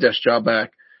can get a desk job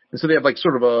back. And so they have like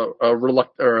sort of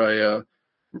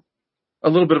a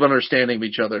little bit of understanding of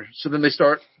each other. So then they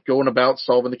start going about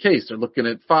solving the case. They're looking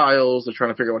at files. They're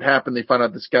trying to figure out what happened. They find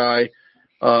out this guy,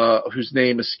 his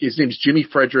name is Jimmy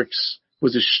Fredericks,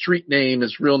 was his street name.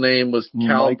 His real name was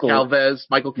Michael Calvez.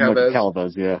 Michael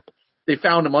Calvez, yeah. They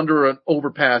found him under an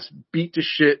overpass, beat to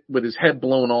shit with his head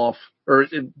blown off, or a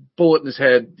bullet in his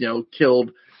head,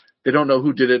 killed. They don't know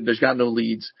who did it. There's got no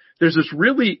leads. There's this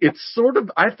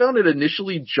I found it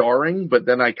initially jarring, but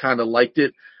then I kind of liked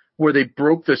it, where they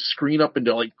broke the screen up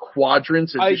into like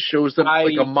quadrants and just shows them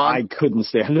like a I couldn't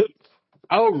stand it.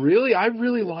 Oh, really? I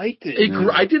really liked it.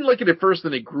 I didn't like it at first,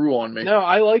 then it grew on me. No,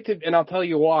 I liked it, and I'll tell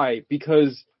you why.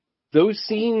 Because those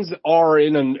scenes are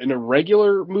in a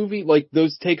regular movie, like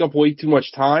those take up way too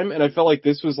much time, and I felt like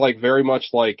this was like very much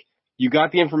like you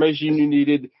got the information you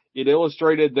needed. It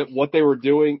illustrated that what they were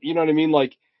doing. You know what I mean?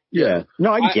 Like, yeah.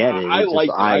 No, I get it. I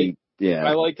liked it. Yeah.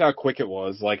 I liked how quick it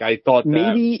was. Like, I thought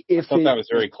that was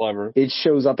very clever. It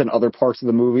shows up in other parts of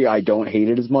the movie. I don't hate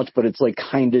it as much, but it's like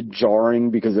kind of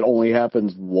jarring because it only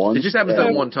happens once. It just happens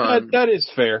that one time. That is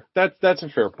fair. That's a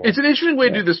fair point. It's an interesting way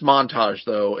to do this montage,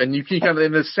 though, and you can kind of,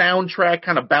 and the soundtrack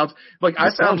kind of bounce. Like, I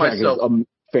found myself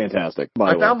fantastic.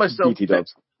 I found myself. BT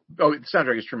Dubs. Oh, the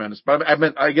soundtrack is tremendous. But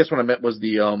I guess what I meant was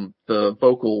the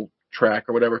vocal track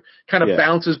or whatever kind of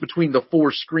bounces between the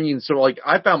 4 screens. So like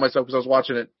I found myself, because I was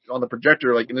watching it on the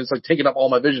projector, like, and it's like taking up all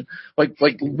my vision, like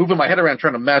moving my head around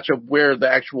trying to match up where the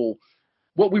actual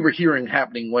what we were hearing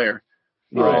happening where.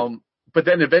 Right. But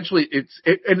then eventually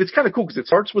it's kind of cool because it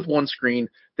starts with 1 screen,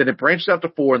 then it branches out to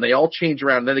 4, and they all change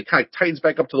around, and then it kind of tightens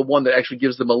back up to the one that actually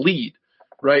gives them a lead,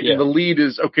 right? Yeah. And the lead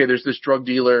is, okay, there's this drug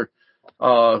dealer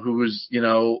who's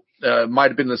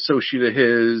might have been an associate of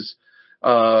his.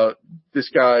 This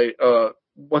guy,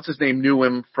 what's his name, knew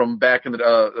him from back in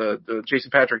the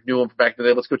Jason Patrick knew him from back in the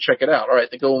day. Let's go check it out. All right.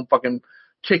 They go and fucking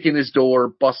kick in his door,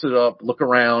 bust it up, look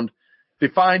around. They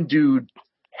find dude,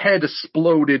 head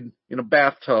exploded in a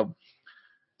bathtub.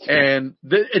 And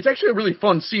it's actually a really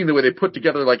fun scene the way they put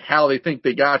together like how they think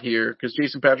they got here, because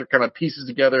Jason Patric kind of pieces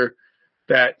together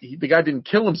that the guy didn't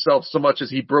kill himself so much as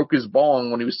he broke his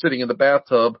bong when he was sitting in the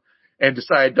bathtub and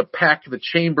decided to pack the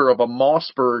chamber of a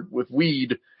Mossberg with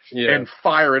weed and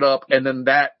fire it up, and then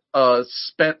that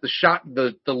spent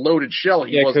the loaded shell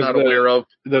he was not aware of.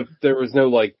 There was no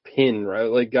like pin, right?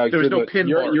 Like there was no pin.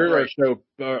 You're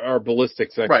our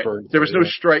ballistics expert. Right. There was no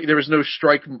strike. There was no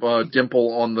strike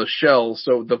dimple on the shell,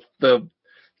 so the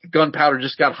gunpowder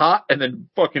just got hot and then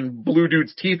fucking blew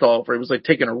dude's teeth off. Or it was like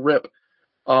taking a rip.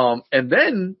 But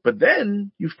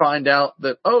then you find out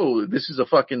that this is a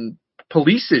fucking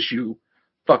police issue,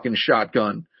 fucking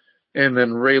shotgun. And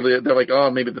then they're like,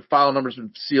 maybe the file number's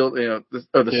been sealed, the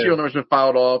serial number's been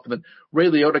filed off. And then Ray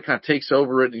Liotta kind of takes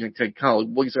over it and he's like, all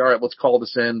right, let's call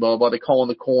this in, blah, blah, blah. They call in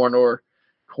the coroner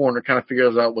kind of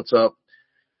figures out what's up.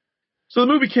 So the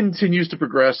movie continues to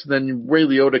progress. And then Ray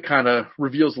Liotta kind of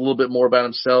reveals a little bit more about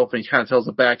himself, and he kind of tells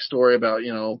a backstory about,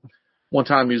 one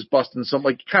time he was busting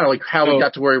something, kind of like how he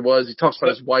got to where he was. He talks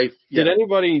about his wife. Did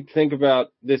anybody think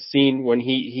about this scene when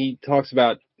he talks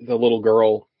about the little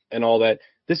girl and all that?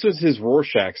 This was his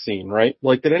Rorschach scene, right?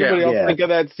 Like, did anybody else think of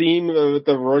that scene with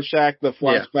the Rorschach, the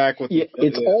flashback? With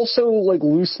it's also like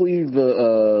loosely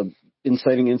the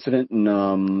inciting incident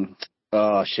in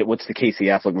what's the Casey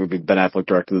Affleck movie Ben Affleck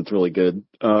directed that's really good?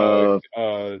 Gone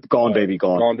Baby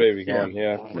Gone. Gone Baby Gone.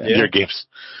 Yeah. Your games.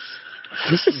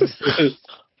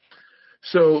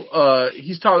 So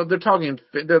he's talking. They're talking.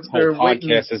 Their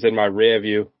podcast is in my rear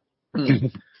view.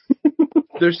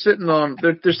 They're sitting on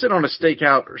a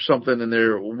stakeout or something, and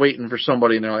they're waiting for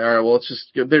somebody. And they're like, all right, well, it's just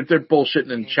they're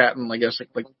bullshitting and chatting, I guess,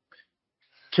 like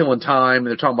killing time. And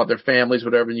they're talking about their families,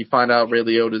 whatever. And you find out Ray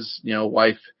Liotta's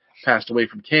wife passed away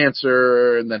from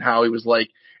cancer, and then how he was like.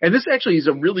 And this actually is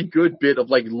a really good bit of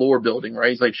like lore building,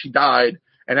 right? He's like, she died,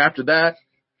 and after that,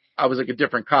 I was like a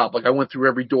different cop. Like I went through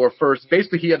every door first.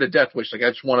 Basically, he had a death wish. Like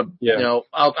I just want to,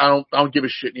 I don't give a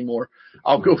shit anymore.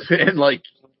 I'll go fit. And like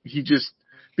he just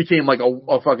became like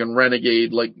a fucking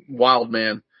renegade, like wild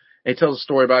man. And he tells a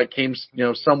story about it. Came,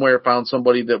 somewhere, found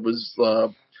somebody that was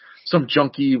some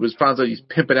junkie. Found out he's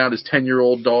pimping out his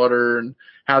 10-year-old daughter, and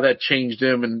how that changed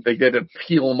him. And they had to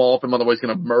peel him off him, otherwise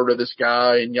going to murder this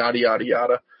guy, and yada yada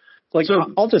yada. Like, so,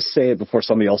 I'll just say it before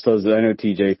somebody else does. I know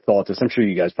TJ thought this. I'm sure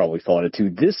you guys probably thought it too.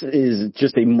 This is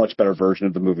just a much better version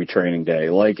of the movie Training Day,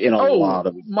 like in a lot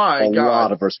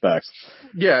of respects.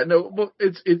 Yeah, no, well,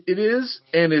 it is,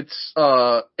 and it's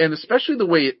and especially the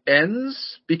way it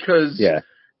ends, because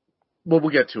well, we'll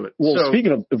get to it. Well,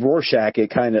 speaking of Rorschach, it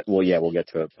kind of we'll get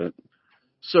to it, but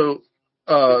so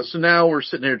now we're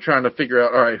sitting here trying to figure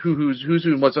out, all right, who's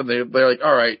who and what's on there. They're like,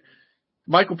 all right.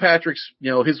 Michael Patrick's,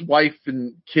 his wife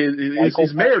and kid,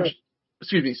 his marriage,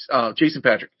 Jason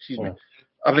Patrick, excuse me.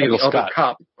 I think it's other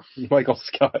cop. Michael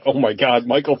Scott. Oh my God,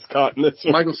 Michael Scott in this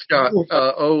one. Michael Scott.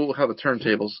 How the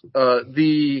turntables.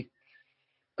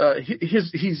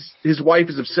 His wife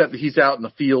is upset that he's out in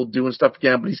the field doing stuff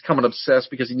again, but he's coming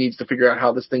obsessed because he needs to figure out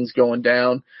how this thing's going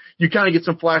down. You kind of get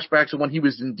some flashbacks of when he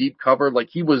was in deep cover, like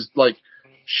he was like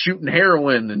shooting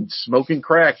heroin and smoking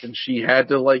crack, and she had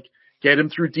to like get him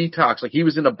through detox. Like he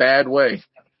was in a bad way.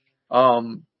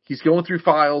 He's going through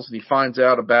files, and he finds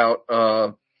out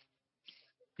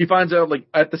like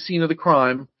at the scene of the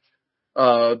crime,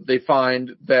 they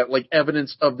find that like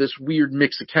evidence of this weird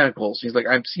mix of chemicals. He's like,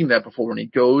 I've seen that before. And he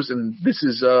goes, and this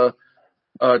is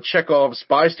Chekhov's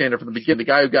bystander from the beginning, the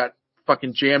guy who got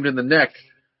fucking jammed in the neck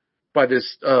by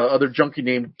this other junkie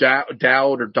named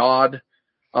Dowd or Dodd,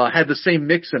 had the same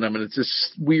mix in him, and it's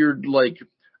this weird like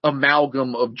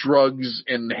amalgam of drugs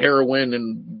and heroin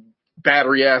and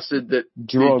battery acid that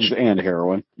drugs and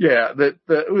heroin. Yeah, that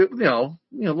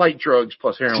light drugs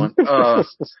plus heroin.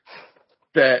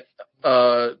 That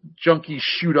junkies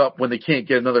shoot up when they can't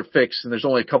get another fix, and there's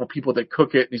only a couple people that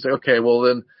cook it. And he's like, okay, well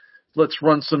then let's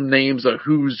run some names of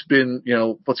who's been,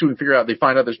 let's see if we can figure out. They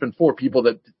find out there's been 4 people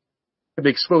that have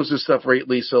been exposed to this stuff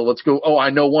lately. So let's go. Oh,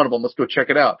 I know one of them. Let's go check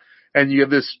it out. And you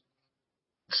have this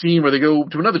scene where they go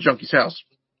to another junkie's house,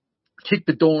 kick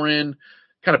the door in,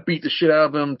 kind of beat the shit out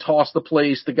of him, toss the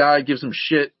place. The guy gives him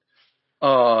shit.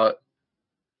 I'm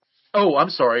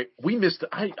sorry.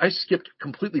 I skipped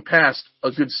completely past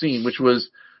a good scene, which was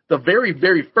the very,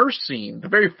 very first scene, the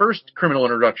very first criminal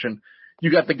introduction. You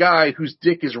got the guy whose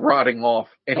dick is rotting off,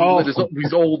 and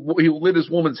he lit his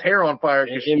woman's hair on fire.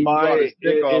 In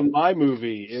my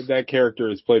movie, that character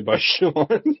is played by Sean.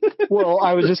 Well,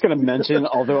 I was just going to mention,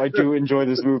 although I do enjoy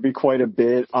this movie quite a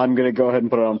bit, I'm going to go ahead and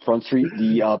put it on Front Street.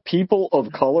 The people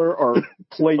of color are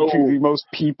played to the most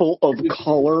people of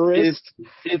colorist.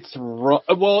 It's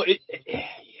well,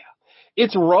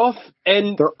 it's rough,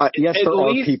 and there are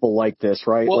least, people like this,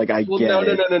 right? Well, I get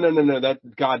it. No.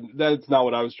 That's not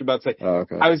what I was about to say. Oh,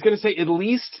 okay. I was going to say, at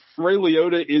least Ray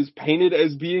Liotta is painted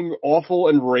as being awful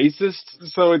and racist,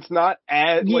 so it's not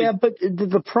as but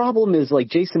the problem is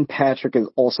Jason Patric is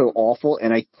also awful,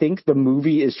 and I think the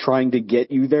movie is trying to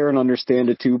get you there and understand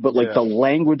it too. But the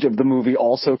language of the movie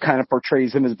also kind of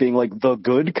portrays him as being the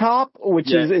good cop,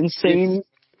 which is insane.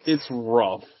 It's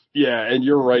rough. Yeah, and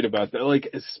you're right about that.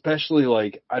 Especially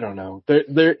I don't know.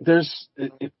 There's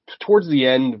towards the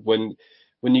end when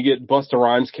you get Busta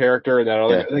Rhymes' character and that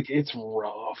other, it's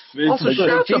rough. Also, shout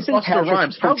out to Busta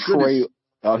Rhymes. How good is?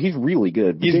 Oh, he's really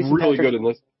good. He's really good in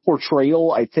this.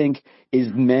 Portrayal, I think, is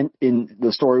meant in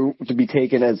the story to be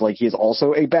taken as he is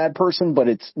also a bad person, but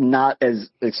it's not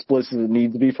as explicit as it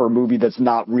needs to be for a movie that's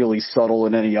not really subtle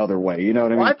in any other way. You know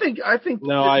what I mean? Well, I think.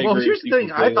 No, I agree. Well, here's the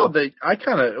thing. I thought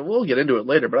we'll get into it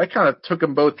later, but I kind of took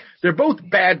them both. They're both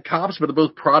bad cops, but they're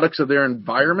both products of their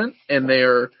environment, and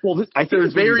they're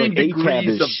varying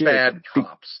degrees of bad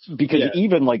cops. Because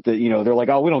even they're like,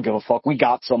 oh, we don't give a fuck. We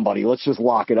got somebody. Let's just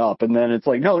lock it up. And then it's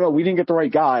no, we didn't get the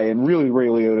right guy. And really,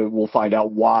 we'll find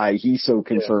out why he's so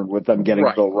concerned with them getting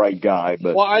the right guy.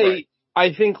 But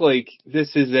I think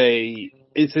this is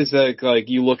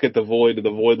you look at The Void and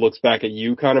The Void looks back at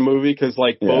you kind of movie, because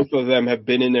both of them have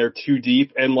been in there too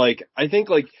deep, and I think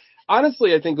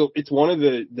honestly, I think it's one of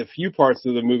the few parts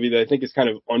of the movie that I think is kind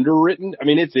of underwritten. I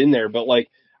mean, it's in there, but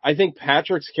I think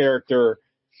Patrick's character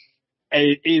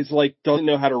is doesn't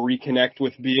know how to reconnect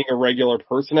with being a regular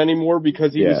person anymore,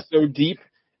 because he was so deep.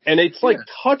 And it's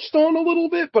touched on a little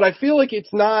bit, but I feel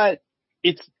it's not.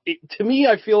 To me,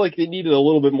 I feel they needed a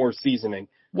little bit more seasoning.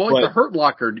 Well, the Hurt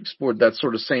Locker explored that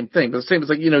sort of same thing. But the same as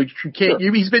you can't.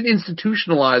 He's been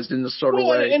institutionalized in this sort of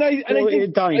way. And I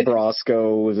think Donnie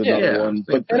Brasco was another one.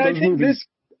 But I think this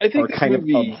are kind of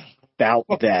about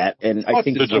that. And I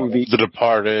think this movie, The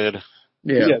Departed.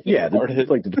 The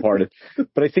Departed.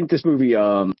 But I think this movie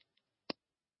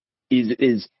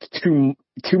is too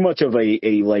much of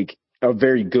a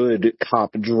very good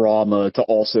cop drama to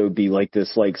also be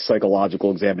this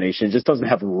psychological examination. It just doesn't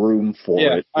have room for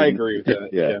it. I agree with that.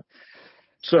 Yeah.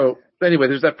 So anyway,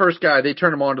 there's that first guy. They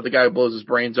turn him on to the guy who blows his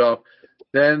brains off.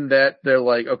 Then they're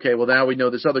okay, well now we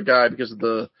know this other guy because of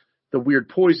the weird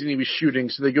poison he was shooting.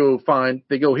 So they go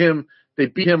him. They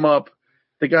beat him up.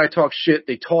 The guy talks shit.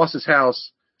 They toss his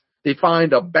house. They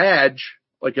find a badge,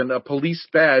 a police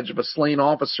badge of a slain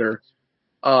officer.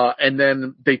 And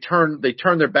then they turn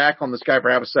their back on this guy for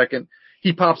half a second.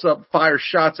 He pops up, fires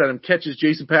shots at him, catches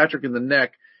Jason Patric in the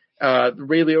neck.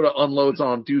 Ray Liotta unloads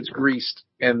on him, dude's greased.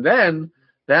 And then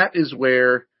that is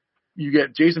where you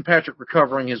get Jason Patric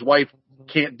recovering. His wife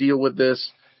can't deal with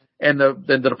this. And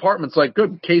then the department's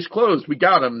good, case closed. We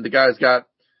got him. The guy's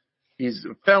he's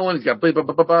a felon. He's got blah, blah,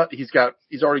 blah, blah, blah. He's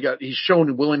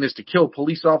shown willingness to kill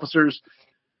police officers.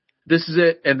 This is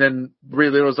it. And then Ray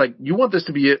Liotta's you want this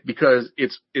to be it because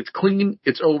it's clean.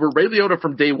 It's over. Ray Liotta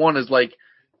from day one is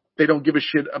they don't give a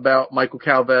shit about Michael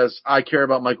Calvez. I care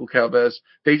about Michael Calvez.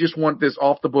 They just want this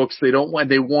off the books.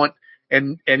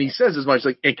 And he says as much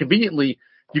and conveniently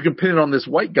you can pin it on this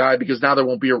white guy because now there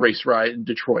won't be a race riot in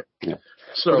Detroit. Yeah.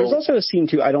 So there's also a scene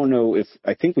too. I don't know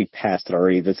I think we passed it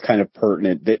already. That's kind of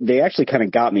pertinent. They actually kind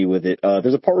of got me with it.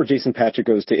 There's a part where Jason Patric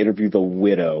goes to interview the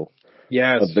widow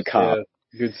of the cop. Yeah.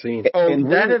 Good scene. Has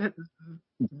that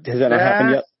not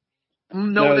happened yet?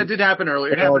 No, that did happen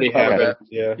earlier. It already happened.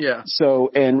 Yeah. So,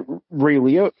 and Ray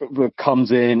Liotta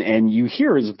comes in and you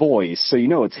hear his voice, so you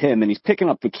know it's him, and he's picking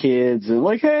up the kids and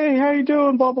hey, how you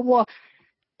doing? Blah, blah, blah.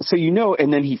 So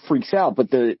and then he freaks out.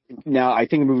 But now I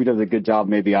think the movie does a good job,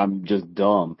 maybe I'm just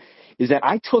dumb, is that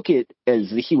I took it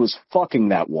as he was fucking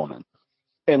that woman.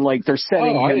 And they're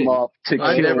setting him up to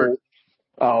kill.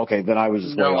 Oh, okay. Then I was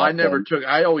just I never took.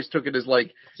 I always took it as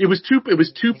it was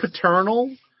too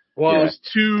paternal. Well, it was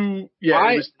too.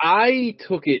 Yeah, I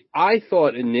took it. I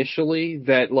thought initially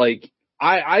that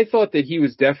I thought that he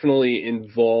was definitely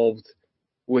involved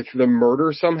with the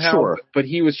murder somehow, but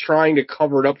he was trying to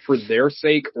cover it up for their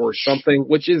sake or something,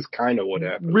 which is kind of what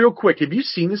happened. Real quick, have you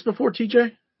seen this before,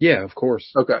 TJ? Yeah, of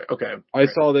course. Okay. I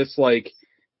saw this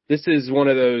this is one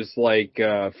of those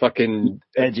fucking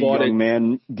edgy young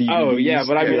man DVDs. Oh yeah,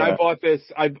 but I mean, I bought this.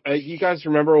 You guys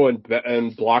remember when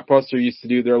Blockbuster used to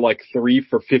do their 3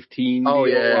 for $15? Oh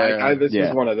yeah. This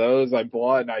was one of those I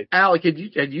bought. And Alec, had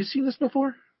you seen this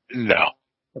before? No.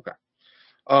 Okay.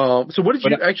 So what did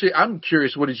you actually? I'm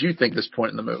curious. What did you think at this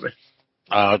point in the movie?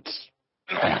 It's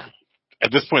at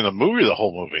this point in the movie, or the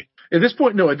whole movie. At this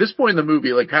point in the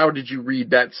movie, how did you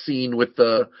read that scene with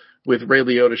Ray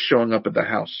Liotta showing up at the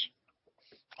house?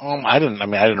 I didn't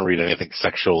read anything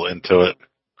sexual into it.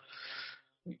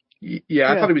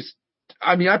 I thought it was.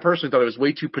 I mean, I personally thought it was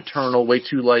way too paternal, way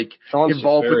too like Sean's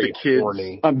involved with very the kids.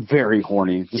 horny. I'm very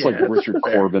horny, just like Richard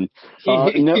Corbin.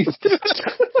 Because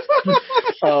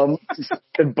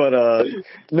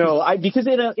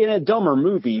in a dumber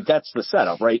movie, that's the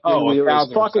setup, right? Oh, Ray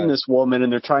Liotta's 1000%. fucking this woman,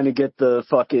 and they're trying to get the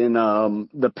fucking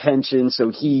the pension, so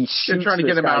he shoots They're trying to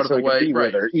get him out of the way,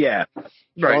 right? Yeah,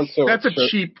 right. So,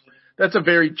 That's a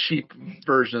very cheap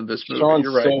version of this movie. Sean's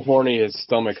You're right. so horny his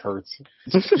stomach hurts.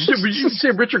 Did you say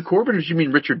Richard Corbin, or did you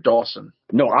mean Richard Dawson?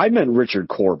 no, I meant Richard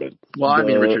Corbin. Well, I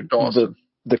mean Richard Dawson.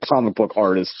 The comic book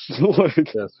artist.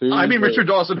 Yes, I mean Richard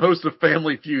Dawson, host of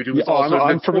Family Feud, who is also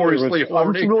notoriously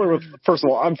horny. First of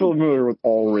all, I'm familiar with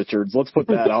all Richards. Let's put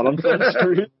that out on the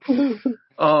street.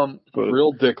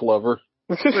 Real dick lover.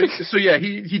 So yeah,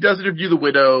 he does interview the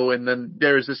widow, and then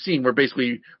there's a scene where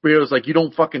basically Rio's like, you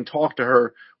don't fucking talk to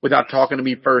her without talking to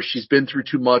me first. She's been through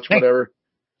too much, whatever.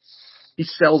 He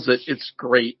sells it. It's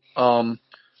great.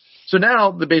 So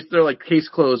now they're like, case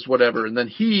closed, whatever. And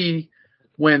then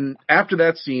after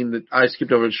that scene that I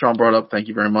skipped over that Sean brought up, thank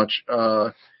you very much.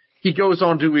 He goes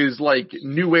on to his like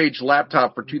new age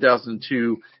laptop for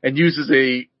 2002 and uses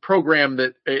a program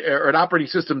or an operating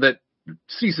system that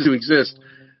ceases to exist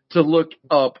to look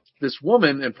up this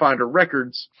woman and find her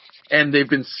records, and they've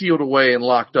been sealed away and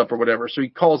locked up or whatever. So he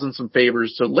calls in some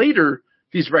favors. So later,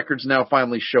 these records now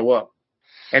finally show up,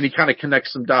 and he kind of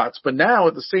connects some dots. But now,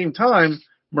 at the same time,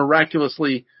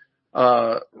 miraculously,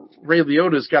 Ray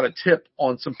Liotta's got a tip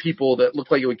on some people that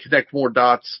look like it would connect more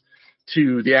dots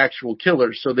to the actual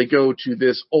killers. So they go to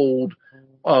this old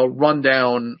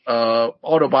rundown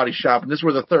auto body shop, and this is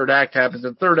where the third act happens.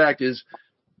 And the third act is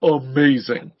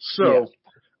amazing. So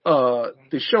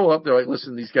they show up. They're like,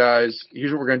 listen, these guys,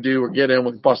 here's what we're going to do. We'll get in.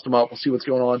 We'll bust them up. We'll see what's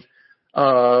going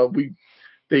on.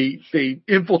 They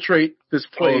infiltrate this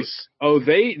place.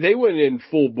 They went in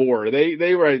full bore.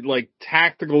 They were like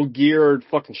tactical geared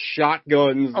fucking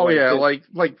shotguns. Oh yeah, like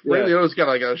Ray Liotta's got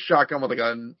like a shotgun with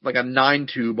like a 9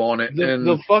 tube on it. And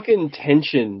the fucking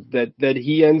tension that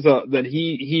he ends up that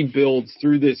he builds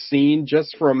through this scene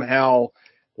just from how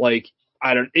like.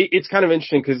 It's kind of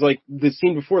interesting because like the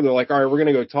scene before they're like, all right, we're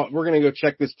going to go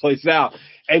check this place out.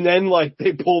 And then like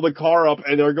they pull the car up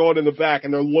and they're going in the back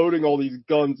and they're loading all these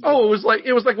guns. Oh, it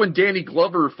was like when Danny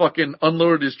Glover fucking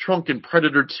unloaded his trunk in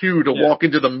Predator 2 to walk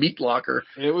into the meat locker.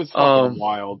 It was fucking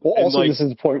wild. Well, also this is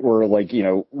the point where like, you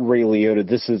know, Ray Liotta,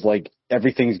 this is like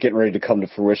everything's getting ready to come to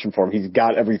fruition for him. He's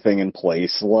got everything in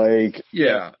place. Like,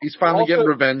 yeah, he's finally getting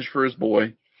revenge for his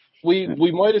boy.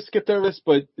 We might have skipped over this,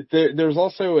 but there's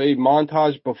also a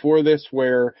montage before this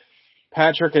where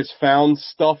Patrick has found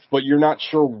stuff, but you're not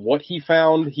sure what he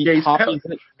found. He's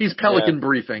Pelican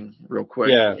briefing real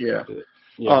quick.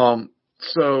 Yeah.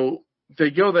 So they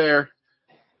go there.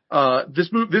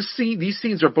 These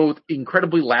scenes are both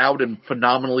incredibly loud and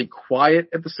phenomenally quiet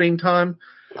at the same time.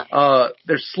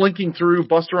 They're slinking through.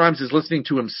 Busta Rhymes is listening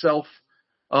to himself.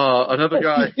 Another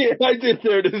guy. Yeah, I did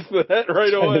notice that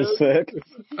right away. Sick.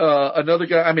 Another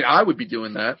guy. I mean, I would be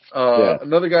doing that.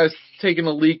 Another guy's taking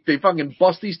a leak. They fucking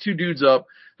bust these two dudes up.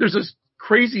 There's this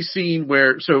crazy scene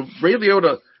where Ray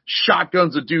Liotta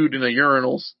shotguns a dude in a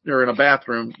urinals or in a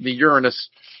bathroom, the Uranus,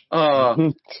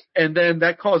 and then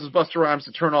that causes Busta Rhymes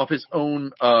to turn off his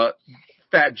own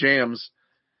fat jams.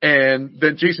 And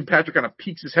then Jason Patrick kind of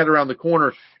peeks his head around the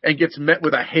corner and gets met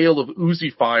with a hail of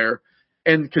Uzi fire.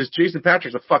 And because Jason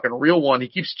Patrick's a fucking real one, he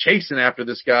keeps chasing after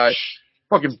this guy,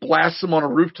 fucking blasts him on a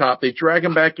rooftop. They drag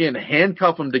him back in,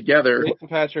 handcuff him together. Jason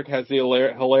Patrick has the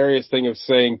hilarious thing of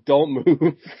saying, don't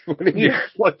move, when he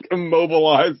gets like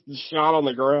immobilized and shot on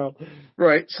the ground.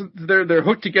 Right. So they're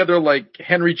hooked together like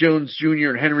Henry Jones Jr.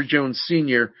 and Henry Jones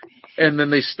Sr. And then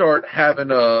they start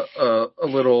having a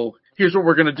little, here's what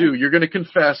we're going to do. You're going to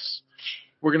confess.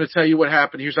 We're going to tell you what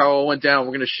happened. Here's how it went down.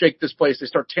 We're going to shake this place. They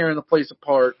start tearing the place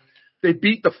apart. They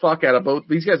beat the fuck out of both.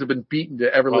 These guys have been beaten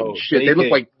to ever living shit. They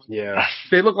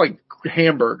look like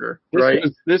hamburger, right?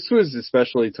 This was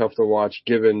especially tough to watch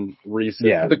given recent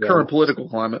the current political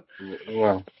climate.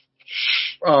 Wow.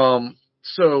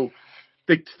 So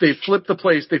they flip the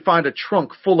place. They find a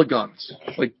trunk full of guns,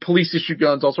 like police issue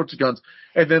guns, all sorts of guns.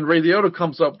 And then Ray Liotta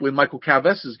comes up with Michael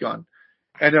Calves's gun,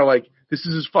 and they're like, "This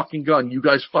is his fucking gun. You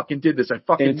guys fucking did this. I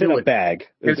fucking and it's knew in a bag.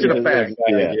 It's in a bag.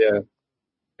 Yeah.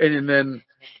 And then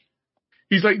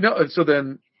he's like, no. So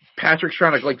then Patrick's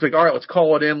trying to like, all right, let's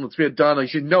call it in. Let's get it done. And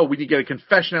he said, no, we need to get a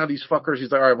confession out of these fuckers.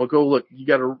 He's like, all right, well, go look. You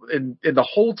got to, and the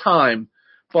whole time,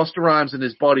 Busta Rhymes and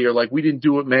his buddy are like, we didn't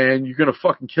do it, man. You're going to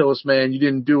fucking kill us, man. You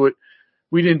didn't do it.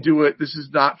 we didn't do it. This is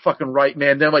not fucking right,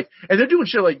 man. And they're doing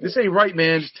shit like, this ain't right,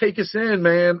 man. Just take us in,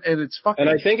 man. And it's fucking.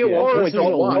 And I think at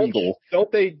one point,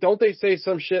 don't they say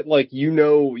some shit like, you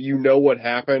know what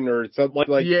happened or something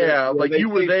like yeah, like you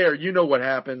were there, you know what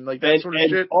happened, like that sort of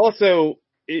shit. Also,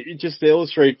 it just to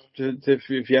illustrate,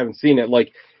 if you haven't seen it,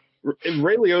 like,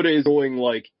 Ray Liotta is going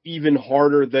like even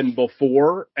harder than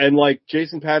before, and like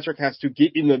Jason Patric has to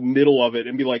get in the middle of it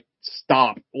and be like,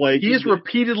 stop. Like, he is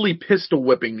repeatedly pistol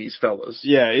whipping these fellas.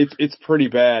 Yeah, it's pretty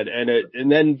bad,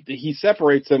 and then he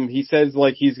separates them. He says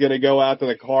like he's gonna go out to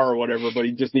the car or whatever, but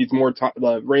he just needs more time.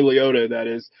 Ray Liotta, that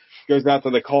is, goes out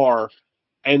to the car,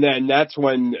 and then that's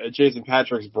when Jason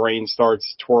Patric's brain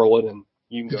starts twirling,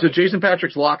 and so Jason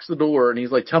Patric locks the door and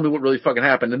he's like, tell me what really fucking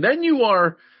happened, and then you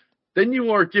are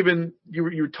given,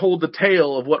 you're told the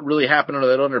tale of what really happened under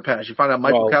that underpass. You find out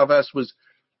Michael Calves was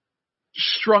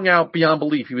strung out beyond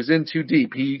belief. He was in too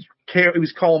deep. He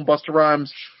was calling Busta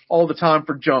Rhymes all the time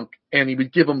for junk, and he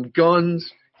would give him guns.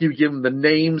 He would give him the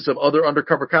names of other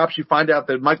undercover cops. You find out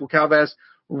that Michael Calves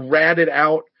ratted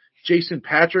out Jason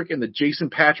Patric, and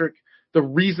the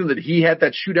reason that he had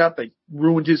that shootout that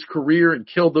ruined his career and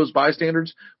killed those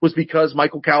bystanders was because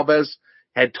Michael Calves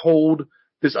had told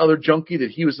this other junkie that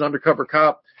he was an undercover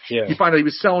cop. Yeah. You find out he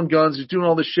was selling guns. He's doing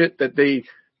all this shit that they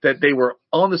were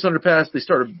on this underpass.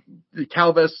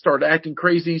 Calves started acting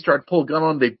crazy, started to pull a gun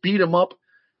on him. They beat him up,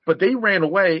 but they ran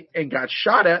away and got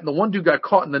shot at. And the one dude got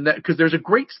caught in the net because there's a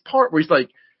great part where he's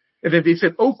like, and then they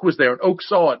said Oak was there and Oak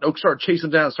saw it. Oak started chasing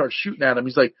him down and started shooting at him.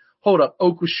 He's like, hold up,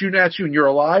 Oak was shooting at you and you're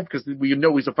alive? Because we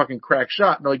know he's a fucking crack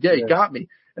shot. And they're like, yeah, he got me.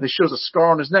 And it shows a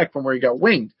scar on his neck from where he got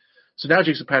winged. So now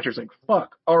Jason Patric's like,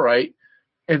 fuck, all right.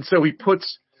 And so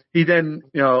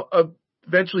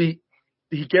eventually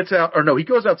he gets out, or no, he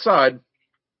goes outside.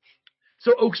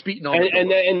 So Oak's beating on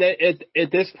him. And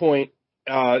at this point,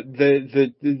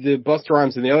 the Busta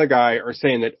Rhymes and the other guy are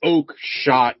saying that Oak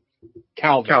shot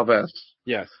Calves.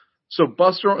 Yes. So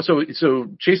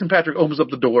Jason Patric opens up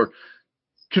the door,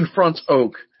 confronts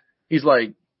Oak. He's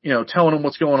like, telling him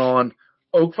what's going on.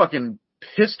 Oak fucking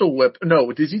pistol whip. No,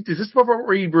 is this the part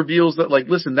where he reveals that, like,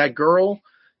 listen, that girl,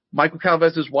 Michael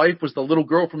Calves' wife, was the little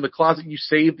girl from the closet you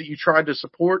saved that you tried to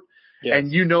support. Yes. And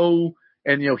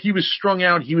he was strung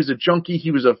out. He was a junkie.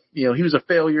 He was a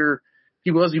failure.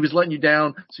 He was letting you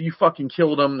down. So you fucking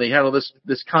killed him. They had all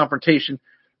this confrontation.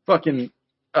 Fucking,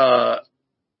 Ray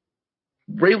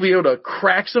Liotta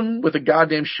cracks him with a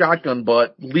goddamn shotgun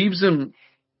butt, leaves him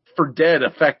for dead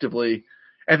effectively,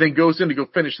 and then goes in to go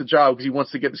finish the job because he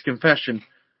wants to get this confession.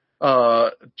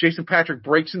 Jason Patric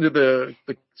breaks into the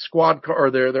squad car,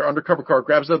 or their undercover car,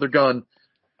 grabs another gun,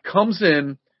 comes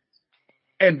in,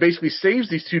 and basically saves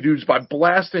these two dudes by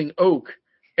blasting Oak.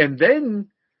 And then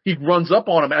he runs up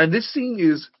on him. And this scene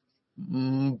is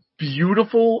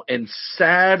beautiful and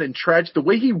sad and tragic. The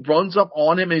way he runs up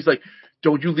on him and he's like,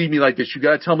 don't you leave me like this. You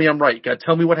got to tell me I'm right. You got to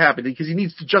tell me what happened, because he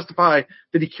needs to justify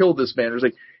that he killed this man. He's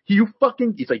like, you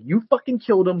fucking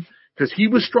killed him because he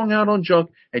was strung out on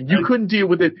junk and you couldn't deal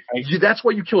with it. That's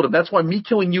why you killed him. That's why me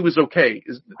killing you is okay.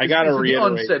 I got to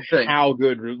reiterate how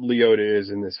good Liotta is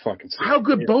in this fucking scene. How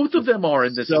good both of them are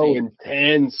in this scene. So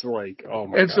intense, like, oh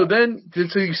my God.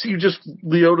 And so you see just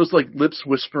Liotta's like lips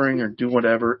whispering or do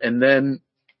whatever, and then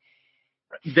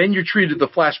you're treated the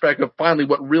flashback of finally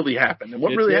what really happened. And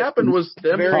what really happened was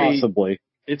them possibly.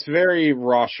 It's very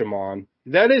Rashomon.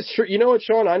 That is true. You know what,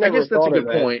 Sean? I guess that's a good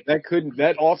point.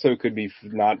 That also could be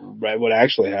not what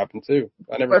actually happened too.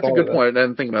 That's a good point. I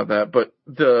didn't think about that. But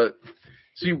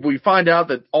we find out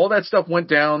that all that stuff went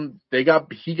down.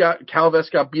 Calves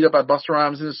got beat up by Busta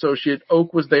Rhymes and his associate.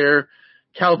 Oak was there.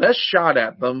 Calves shot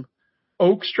at them.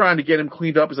 Oak's trying to get him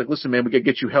cleaned up. He's like, listen, man, we gotta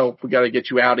get you help. We gotta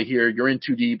get you out of here. You're in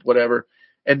too deep, whatever.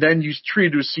 And then you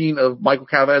treat a scene of Michael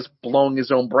Calves blowing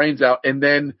his own brains out. And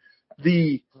then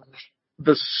the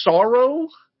sorrow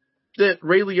that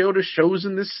Ray Liotta shows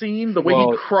in this scene, the way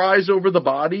he cries over the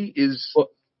body is.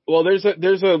 Well, there's a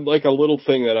like a little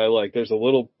thing that I like. There's a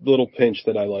little pinch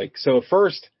that I like. So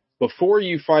first, before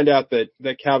you find out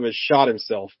that Calves shot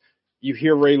himself, you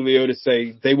hear Ray Liotta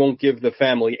say they won't give the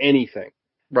family anything.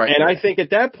 Right. And I think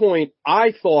at that point,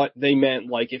 I thought they meant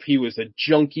like if he was a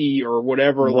junkie or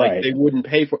whatever, like they wouldn't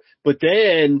pay for it. But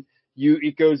then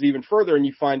it goes even further and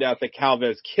you find out that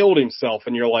Calves killed himself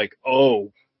and you're like,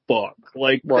 oh, fuck.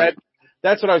 Like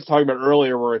that's what I was talking about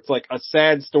earlier, where it's like a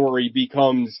sad story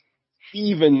becomes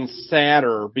even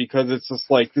sadder because it's just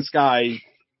like this guy.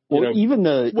 But here's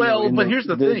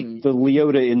the thing. The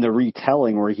Liotta in the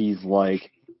retelling where he's like,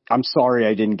 I'm sorry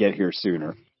I didn't get here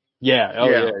sooner. Yeah.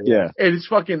 And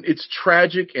it's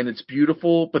tragic and it's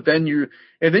beautiful, but then you're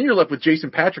left with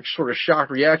Jason Patric's sort of shocked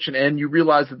reaction, and you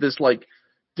realize that this like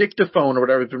dictaphone or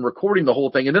whatever has been recording the whole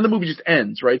thing, and then the movie just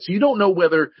ends, right? So you don't know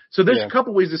whether. So there's a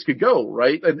couple ways this could go,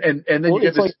 right? And then you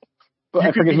get this.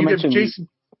 I forget who mentioned Jason.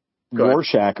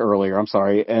 Rorschach earlier. I'm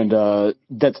sorry, and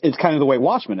it's kind of the way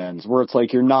Watchmen ends, where it's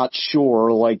like you're not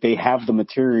sure, like they have the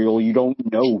material, you don't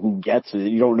know who gets it,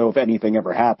 you don't know if anything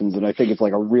ever happens, and I think it's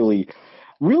like a really,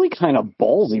 really kind of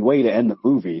ballsy way to end the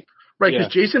movie. Right,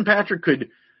 because Jason Patric could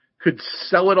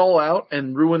sell it all out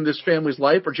and ruin this family's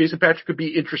life, or Jason Patric could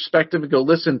be introspective and go,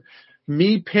 listen,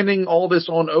 me pinning all this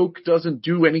on Oak doesn't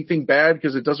do anything bad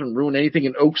because it doesn't ruin anything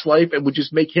in Oak's life and would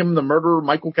just make him the murderer,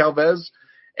 Michael Calvez,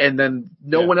 and then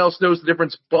no one else knows the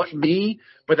difference but me,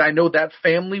 but I know that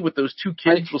family with those two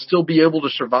kids will still be able to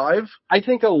survive. I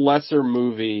think a lesser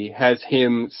movie has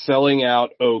him selling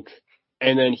out Oak,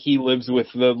 and then he lives with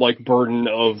the, like, burden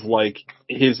of, like,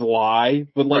 his lie.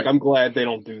 But, like, I'm glad they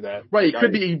don't do that. Right, it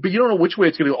could be, but you don't know which way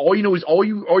it's going to go. All you know is all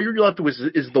you're left with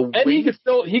is the weight. And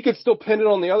he could still pin it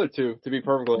on the other two, to be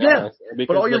perfectly honest. Because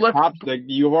but all you're left cops,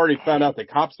 you've already found out the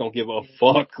cops don't give a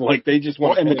fuck. Like, they just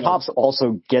want and the cops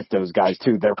also get those guys,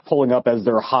 too. They're pulling up as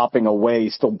they're hopping away,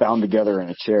 still bound together in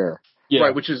a chair. Yeah.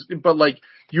 Right, but, like,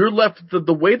 you're left,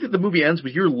 the way that the movie ends,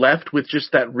 but you're left with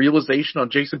just that realization on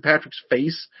Jason Patric's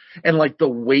face and, like, the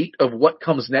weight of what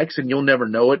comes next, and you'll never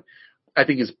know it, I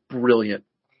think is brilliant.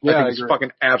 Yeah, I think it's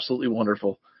fucking absolutely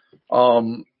wonderful.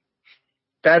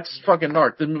 That's fucking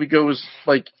narc. The movie goes,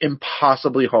 like,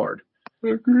 impossibly hard. I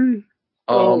agree.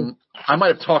 I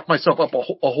might have talked myself up a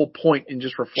whole point in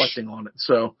just reflecting on it,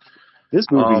 so. This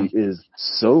movie is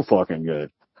so fucking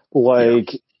good. Like,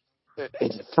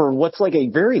 for what's like a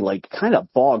very like kind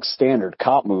of bog standard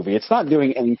cop movie, it's not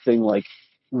doing anything like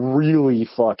really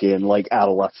fucking like out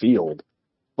of left field,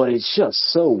 but it's just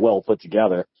so well put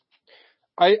together.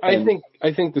 I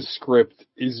think the script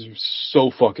is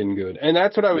so fucking good, and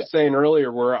that's what I was saying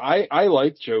earlier. Where I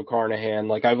like Joe Carnahan,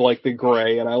 like I've liked The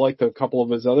Gray, and I liked a couple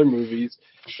of his other movies.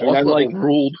 And I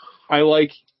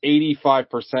like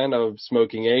 85% of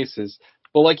Smoking Aces.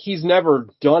 But, like, he's never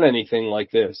done anything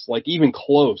like this, like, even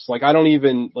close. Like, I don't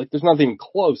even, like, there's nothing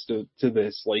close to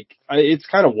this. Like, it's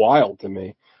kind of wild to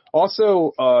me.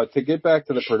 Also, to get back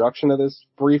to the production of this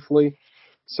briefly,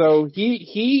 so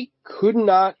he could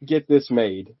not get this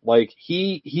made. Like,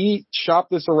 he shopped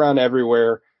this around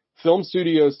everywhere. Film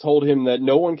studios told him that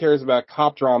no one cares about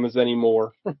cop dramas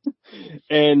anymore.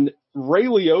 And Ray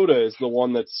Liotta is the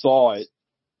one that saw it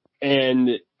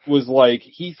and was like,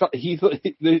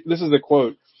 this is a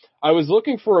quote, "I was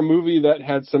looking for a movie that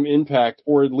had some impact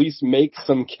or at least make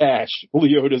some cash,"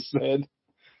 Liotta said.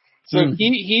 So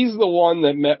he's the one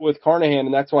that met with Carnahan,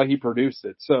 and that's why he produced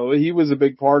it. So he was a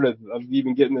big part of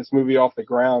even getting this movie off the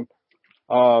ground.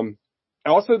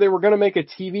 Also, they were going to make a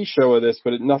TV show of this,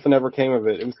 but nothing ever came of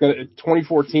it. It was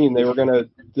 2014. They were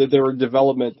in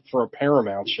development for a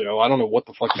Paramount show. I don't know what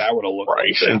the fuck that would have looked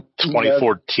like. In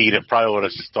 2014, it probably would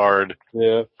have starred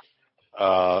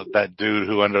that dude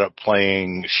who ended up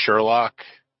playing Sherlock.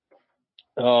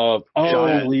 Yeah. I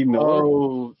don't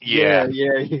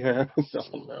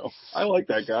know. I like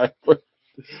that guy.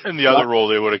 In the other role,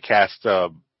 they would have cast, I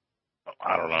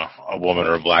don't know, a woman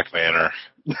or a black man or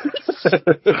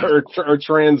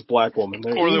trans black woman.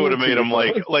 Or they would have made him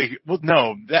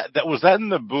that was that in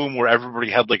the boom where everybody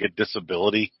had like a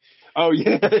disability. Oh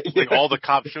yeah. Like all the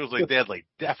cop shows, like they had like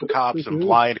deaf cops and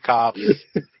blind cops.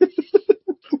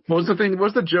 What was the thing?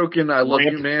 What's the joke in I Love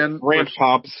You Man? Ranch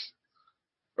Pops.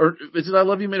 Or is it I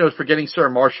Love You Man? It was Forgetting Sarah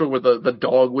Marshall with the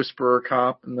dog whisperer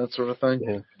cop and that sort of thing.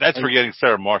 Yeah. That's Forgetting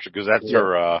Sarah Marshall because that's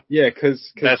her.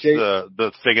 Because that's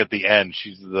the thing at the end.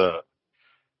 She's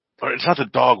but it's not the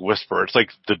dog whisperer. It's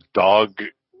like the dog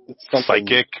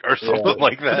psychic or something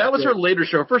like that. But that was her later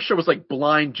show. Her first show was like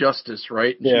Blind Justice,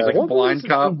 right? She was like a blind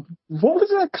cop. What was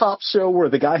that cop show where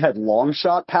the guy had long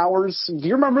shot powers? Do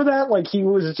you remember that? Like he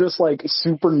was just like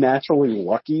supernaturally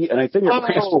lucky, and I think it ran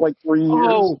for like 3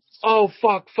 years. Oh,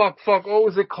 fuck. What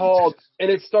was it called? And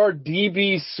it starred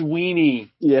D.B.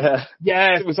 Sweeney. Yeah.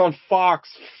 Yeah, it was on Fox.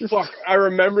 Fuck, I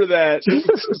remember that. It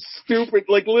was so stupid.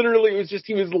 Like, literally, it was just,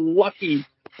 he was lucky.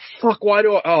 Fuck,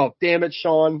 oh, damn it,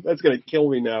 Sean. That's gonna kill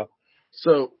me now.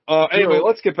 So, anyway,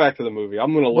 let's get back to the movie.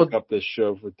 I'm gonna look up this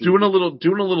show for doing a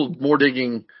little more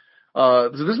digging.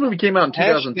 So this movie came out in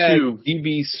 2002.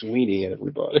 D.B. Sweeney,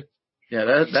 everybody. Yeah,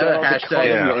 that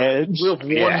hashtag. We'll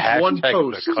have one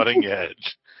post. The cutting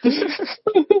edge.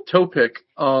 Toe pick.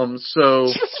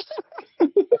 So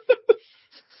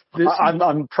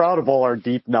I'm proud of all our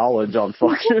deep knowledge on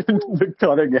fucking the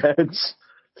cutting edge.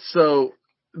 So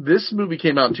this movie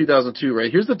came out in 2002,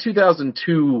 right? Here's the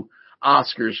 2002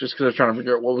 Oscars, just because I was trying to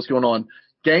figure out what was going on.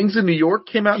 Gangs in New York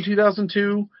came out in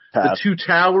 2002. The Two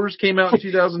Towers came out in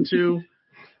 2002.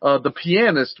 The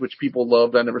Pianist, which people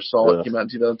loved, I never saw it, came out in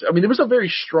 2002. I mean, it was a very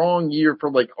strong year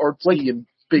for like artsy and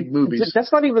big movies.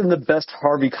 That's not even the best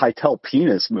Harvey Keitel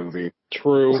penis movie.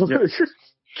 True.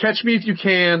 Catch Me If You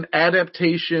Can,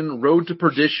 Adaptation, Road to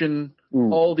Perdition,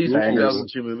 all these are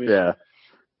 2002 movies. Yeah.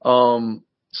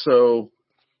 So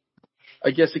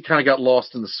I guess it kind of got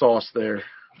lost in the sauce there.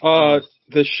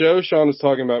 The show Sean was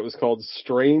talking about was called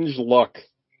Strange Luck.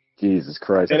 Jesus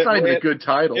Christ. That's not even a good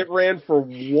title. It ran for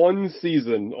one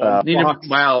season on Fox.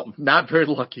 Wow, not very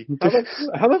lucky.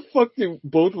 How the fuck do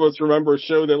both of us remember a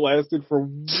show that lasted for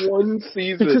one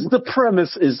season? Because the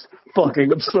premise is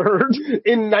fucking absurd.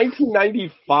 In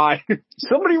 1995.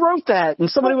 Somebody wrote that, and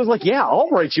somebody was like, yeah, I'll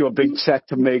write you a big check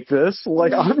to make this.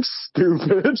 Like, I'm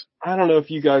stupid. I don't know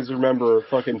if you guys remember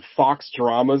fucking Fox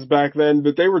dramas back then,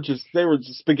 but they were just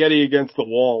spaghetti against the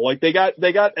wall. Like, they got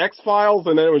X-Files,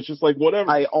 and then it was just like,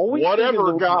 whatever.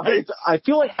 Whatever, guys. I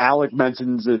feel like Alec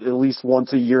mentions it at least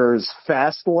once a year as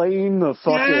Fastlane, the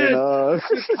fucking,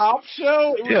 the Top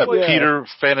Show? Peter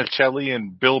Fanicelli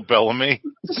and Bill Bellamy.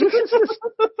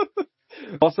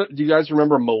 Also, do you guys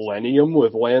remember Millennium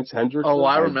with Lance Hendrickson? Oh,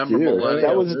 I remember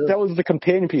Millennium. That was the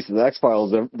companion piece of the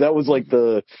X-Files. That was like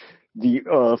the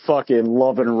fucking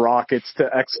Love and Rockets to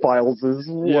X-Files is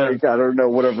like, I don't know,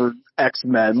 whatever,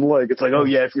 X-Men. Like, it's like, oh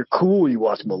yeah, if you're cool, you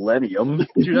watch Millennium.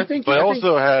 Dude, I think. But I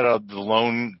also had the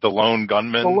lone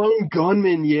gunman. The Lone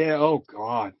Gunman, yeah. Oh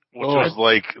god. Which was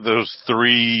like those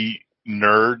three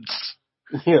nerds.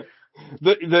 Yeah.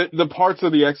 The parts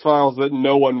of the X-Files that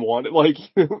no one wanted. Like,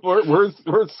 where's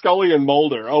Scully and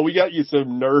Mulder? Oh, we got you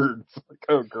some nerds. Like,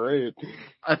 oh, great.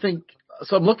 I think,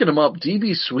 so I'm looking him up.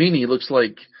 D.B. Sweeney looks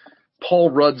like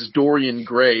Paul Rudd's Dorian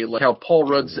Gray. Like how Paul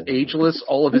Rudd's ageless,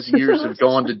 all of his years have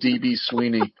gone to D.B.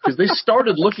 Sweeney. Because they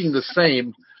started looking the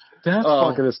same. That's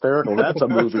fucking hysterical. That's a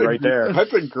movie right there.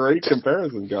 That's a great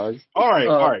comparison, guys. All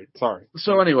right. Sorry.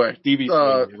 So anyway, D.B.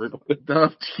 Sweeney.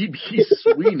 D.B.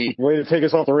 Sweeney. Way to take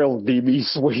us off the rails, D.B.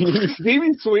 Sweeney.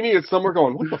 D.B. Sweeney is somewhere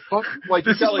going, what the fuck? Like,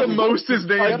 this is the most his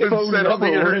name has been said on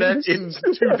the internet in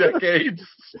 2 decades.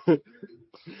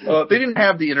 They didn't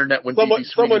have the internet when D.B.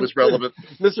 Sweeney was relevant.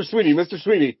 Mr.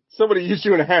 Sweeney, somebody used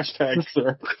you in a hashtag,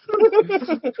 sir.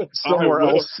 Somewhere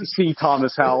else, C.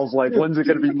 Thomas Howell's like, when's it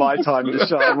going to be my time to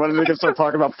shine? When are they going to start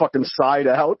talking about fucking Side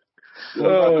Out?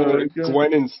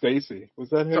 Gwen and Stacy.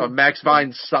 Was that him? Max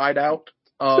Vine's Side Out.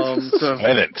 Gwen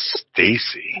and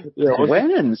Stacy. Yeah,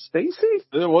 Gwen and Stacy?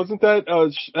 Wasn't that,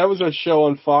 that was a show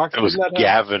on Fox? It was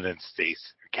Gavin and Stacy.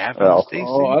 Gavin and Stacy?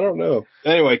 Oh, I don't know.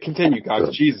 Anyway, continue, guys.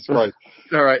 Jesus Christ.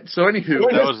 All right. So, anywho,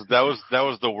 that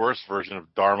was the worst version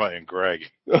of Dharma and Greg.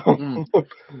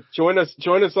 Join us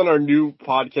on our new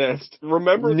podcast.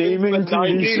 Remember naming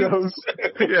TV shows.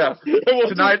 Yeah.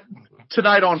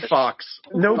 Tonight on Fox.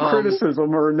 No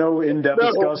criticism or no in-depth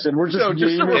discussion. We're just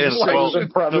naming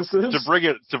premises.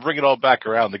 To bring it all back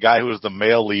around, the guy who was the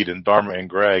male lead in Dharma and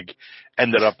Greg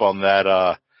ended up on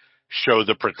that show,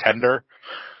 The Pretender,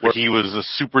 where he was a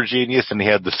super genius and he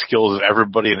had the skills of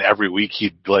everybody, and every week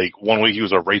one week he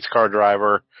was a race car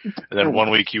driver, and then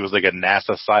one week he was like a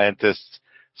NASA scientist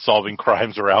solving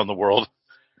crimes around the world.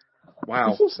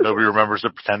 Wow. Nobody remembers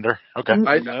The Pretender? Okay.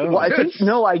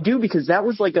 I do, because that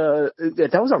was like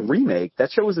that was a remake.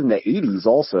 That show was in the 80s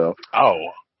also. Oh,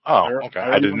 okay.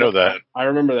 I didn't know that. I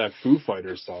remember that Foo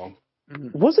Fighters song.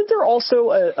 Wasn't there also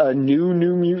a New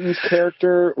Mutants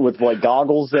character with like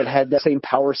goggles that had that same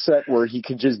power set where he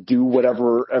could just do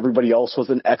whatever everybody else was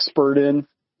an expert in?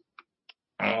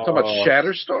 Talking about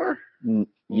Shatterstar?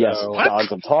 Yes,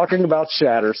 dogs. I'm talking about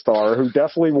Shatterstar, who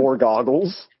definitely wore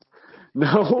goggles.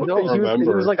 No, he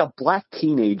was like a black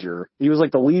teenager. He was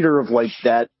like the leader of like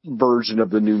that version of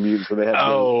the New Mutants where they had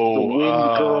the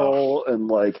Wind Girl and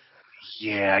like.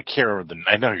 Yeah, I can't remember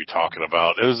I know who you're talking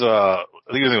about. It was I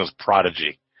think his name was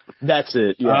Prodigy. That's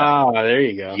it. Yeah. Ah, there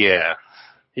you go. Yeah.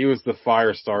 He was the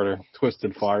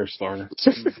Twisted Firestarter.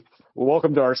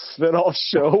 Welcome to our spin-off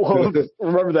show.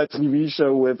 Remember that TV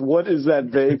show with what is that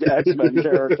vague X-Men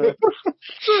character?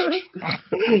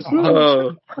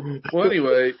 Well,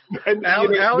 anyway, and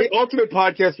the ultimate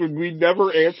podcast when we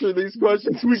never answer these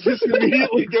questions, we just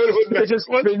immediately go to it just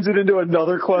spins it into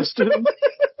another question,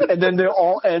 and then they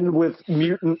all end with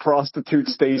mutant prostitute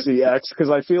Stacy X, because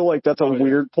I feel like that's a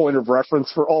weird point of reference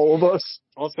for all of us.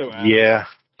 Also, yeah.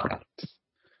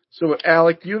 So,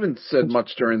 Alec, you haven't said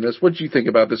much during this. What did you think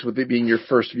about this with it being your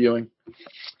first viewing?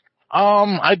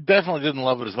 I definitely didn't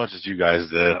love it as much as you guys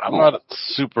did. I'm not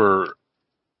super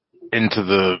into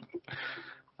the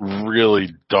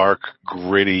really dark,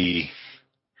 gritty,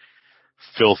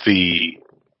 filthy,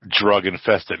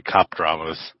 drug-infested cop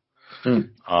dramas.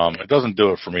 It doesn't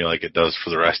do it for me like it does for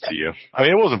the rest of you. I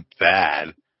mean, it wasn't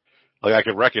bad, Like, I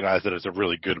could recognize that it's a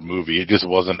really good movie. It just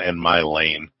wasn't in my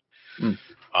lane. Mm.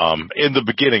 In the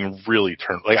beginning, really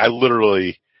turned, like, I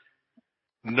literally,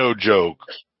 no joke,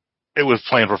 it was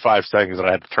playing for 5 seconds and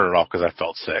I had to turn it off because I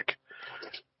felt sick.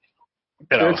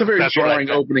 It's a very jarring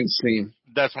opening scene.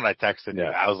 That's when I texted you.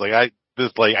 I was like, I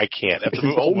can't. If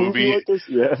the whole movie like this?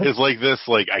 Yeah. is like this,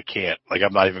 like, I can't. Like,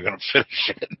 I'm not even going to finish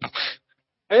it.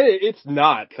 It's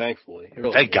not, thankfully.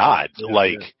 Really. Thank God. Yeah,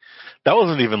 like, that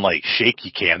wasn't even like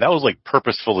shaky cam. That was like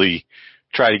purposefully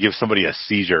try to give somebody a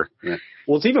seizure. Yeah.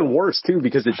 Well, it's even worse too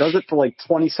because it does it for like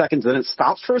 20 seconds, and it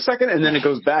stops for a second, and then it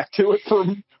goes back to it for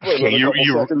you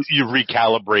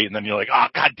recalibrate, and then you're like, oh,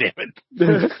 God damn it.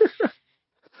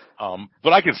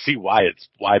 But I can see why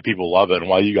people love it and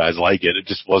why you guys like it. It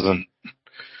just wasn't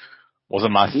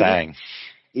my thing.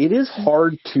 It is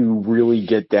hard to really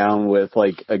get down with,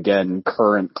 like, again,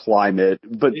 current climate,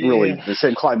 but really the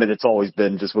same climate it's always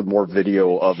been, just with more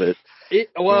video of it.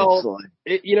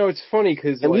 It's funny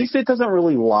because at least it doesn't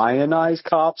really lionize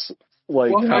cops.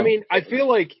 Like, well, I mean, I feel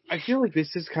like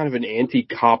this is kind of an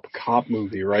anti-cop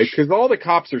movie, right? Because all the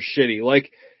cops are shitty.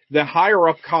 Like, the higher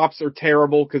up cops are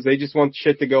terrible because they just want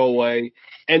shit to go away,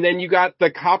 and then you got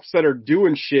the cops that are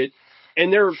doing shit.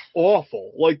 And they're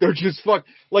awful. Like, they're just like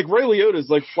Ray Liotta's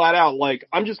like flat out like,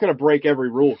 I'm just going to break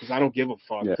every rule because I don't give a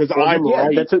fuck. Because I'm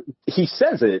right. He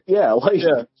says it. Yeah.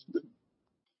 Yeah.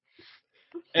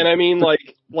 And I mean,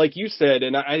 like you said,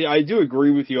 and I do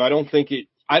agree with you. I think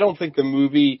the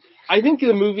movie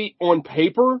on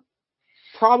paper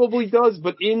probably does,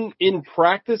 but in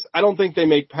practice, I don't think they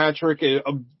make Patrick a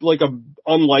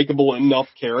unlikable enough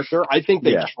character. I think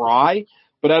they try,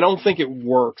 but I don't think it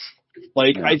works.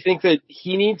 Like, I think that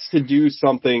he needs to do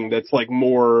something that's like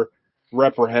more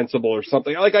reprehensible or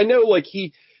something. Like, I know, like,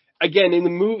 he, again, in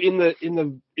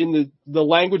the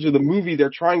language of the movie,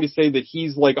 they're trying to say that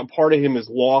he's like a part of him is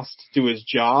lost to his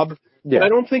job. Yeah. But I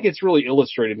don't think it's really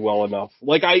illustrated well enough.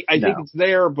 Like, I think it's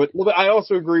there, but I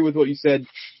also agree with what you said,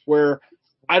 where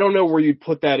I don't know where you'd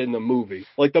put that in the movie.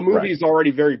 Like, the movie is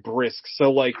already very brisk,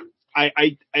 so like,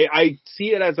 I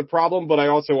see it as a problem, but I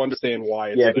also understand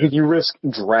why. Because you risk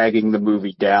dragging the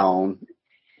movie down,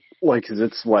 like, cause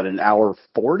it's what, an hour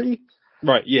 40?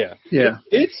 Right. Yeah.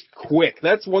 It's quick.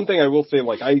 That's one thing I will say.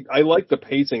 Like, I like the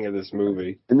pacing of this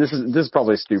movie. And this is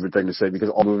probably a stupid thing to say because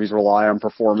all movies rely on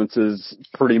performances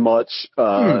pretty much.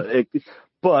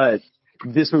 But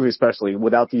this movie especially,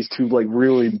 without these two like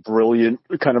really brilliant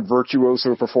kind of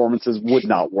virtuoso performances, would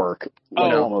not work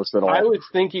almost at all. I was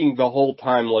thinking the whole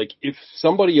time, like, if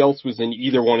somebody else was in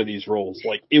either one of these roles,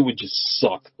 like, it would just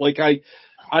suck. Like, I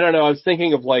don't know. I was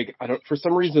thinking of like, for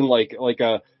some reason, like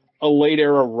a late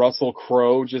era Russell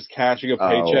Crowe just cashing a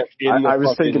paycheck. I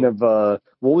was thinking of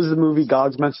what was the movie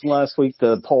Gogs mentioned last week?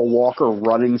 The Paul Walker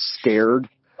Running Scared.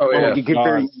 Oh yeah, like, it could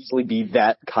very easily be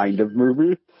that kind of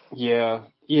movie. Yeah.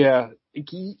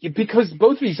 Because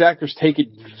both of these actors take it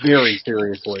very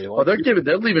seriously. Like,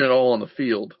 they're leaving it all on the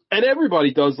field, and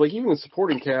everybody does. Like, even the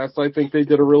supporting cast, I think they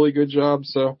did a really good job.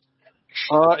 So,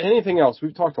 anything else?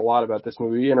 We've talked a lot about this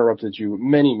movie. We interrupted you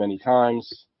many, many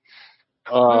times,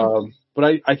 but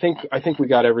I think we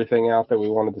got everything out that we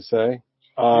wanted to say.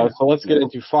 So let's get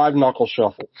into Five Knuckle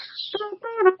Shuffle.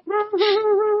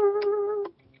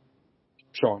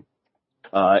 Sean.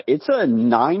 It's a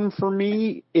 9 for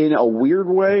me in a weird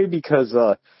way because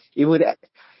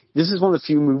this is one of the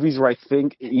few movies where I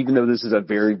think, even though this is a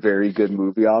very, very good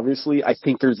movie, obviously, I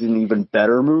think there's an even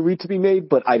better movie to be made,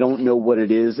 but I don't know what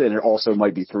it is, and it also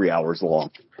might be 3 hours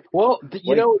long. Well,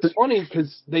 it's funny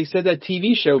because they said that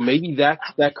TV show, maybe that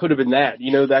could have been that.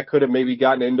 That could have maybe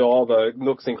gotten into all the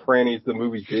nooks and crannies the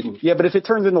movie didn't. Yeah, but if it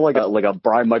turns into like a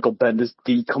Brian Michael Bendis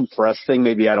decompressed thing,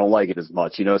 maybe I don't like it as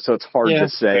much, so it's hard to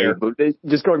say. Fair. But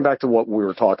just going back to what we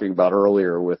were talking about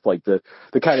earlier with like the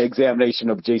kind of examination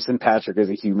of Jason Patric as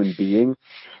a human being,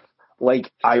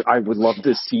 like, I would love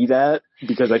to see that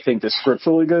because I think the script's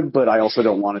really good, but I also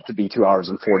don't want it to be 2 hours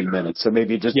and 40 minutes. So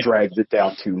maybe it just drags it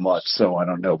down too much. So I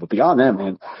don't know. But beyond that,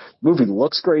 man, the movie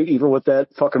looks great, even with that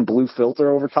fucking blue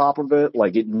filter over top of it.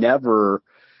 Like, it never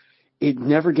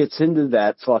gets into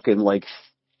that fucking, like,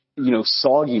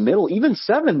 soggy middle. Even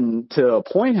Seven, to a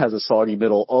point, has a soggy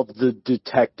middle of the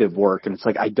detective work. And it's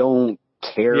like, I don't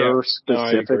care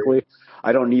specifically.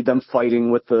 I don't need them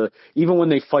fighting even when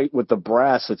they fight with the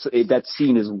brass, that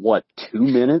scene is 2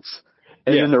 minutes?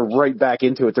 And then they're right back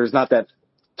into it. There's not that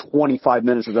 25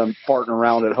 minutes of them farting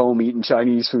around at home, eating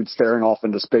Chinese food, staring off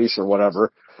into space or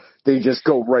whatever. They just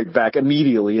go right back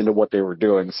immediately into what they were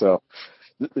doing. So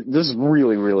this is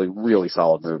really, really, really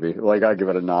solid movie. Like, I give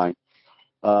it a 9.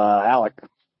 Alec.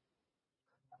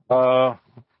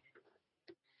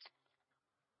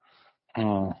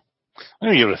 I'm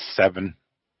gonna give it a 7.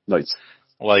 Nice.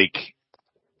 Like,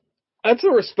 That's a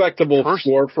respectable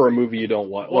score for a movie you don't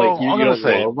like. well, Like, you I'm gonna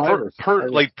don't say,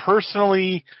 like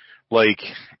personally, like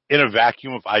in a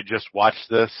vacuum, if I just watched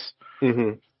this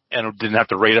Mm-hmm. and didn't have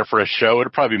to rate it for a show,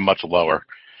 it'd probably be much lower.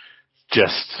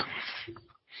 Just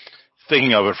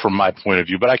thinking of it from my point of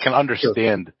view, but I can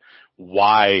understand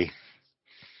why.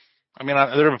 I mean,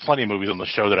 there have been plenty of movies on the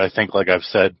show that I think, like I've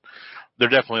said, they're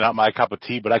definitely not my cup of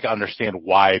tea, but I can understand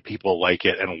why people like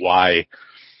it and why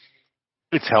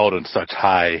it's held in such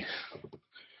high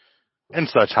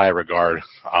regard.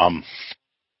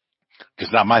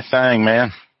 Just not my thing,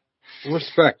 man.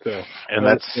 Respect, though. And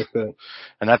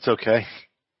that's okay.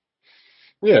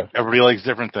 Yeah. Everybody likes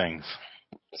different things.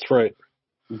 That's right.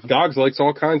 Dogs likes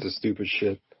all kinds of stupid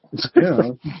shit.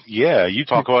 Yeah. Yeah, you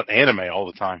talk about anime all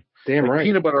the time. Damn right.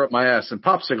 Peanut butter up my ass and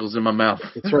popsicles in my mouth.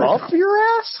 That's right. Up your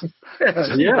ass?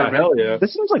 Yeah, hell yeah.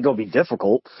 This seems like it'll be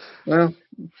difficult. Well,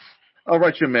 I'll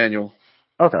write you a manual.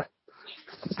 Okay.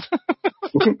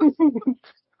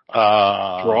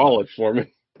 Draw it for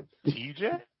me.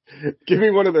 TJ? Give me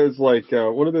one of those like Like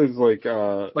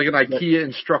an IKEA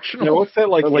instructional. no, what's that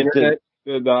like Like internet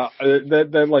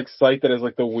that like site that has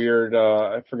like the weird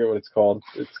I forget what it's called.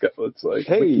 It's like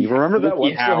Hey, remember that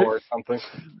WikiHow website? or something.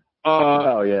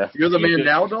 Oh yeah. You're the man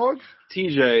now, dog?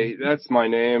 TJ, that's my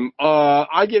name.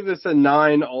 I give this a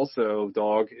 9 also,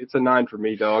 dog. It's a 9 for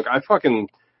me, dog.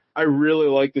 I really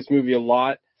like this movie a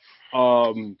lot.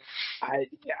 I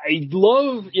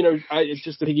love,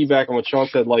 just to piggyback on what Sean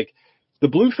said, like, the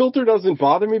blue filter doesn't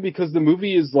bother me because the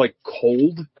movie is, like,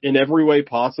 cold in every way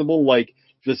possible. Like,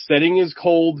 the setting is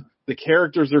cold, the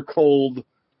characters are cold.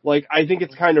 Like, I think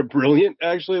it's kind of brilliant,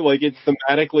 actually. Like, it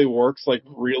thematically works, like,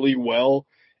 really well.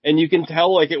 And you can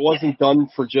tell, like, it wasn't done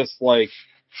for just, like,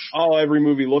 oh, every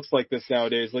movie looks like this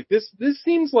nowadays. Like, this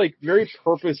seems, like, very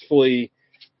purposefully,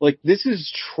 like, this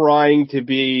is trying to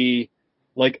be,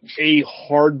 like, a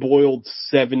hard-boiled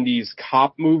 70s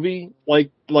cop movie,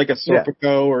 like a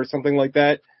Serpico or something like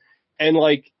that. And,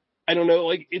 like, I don't know,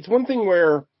 like, it's one thing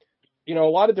where, a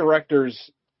lot of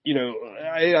directors,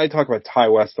 I talk about Ty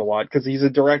West a lot, because he's a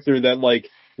director that, like,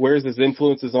 wears his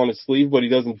influences on his sleeve, but he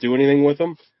doesn't do anything with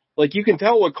them. Like, you can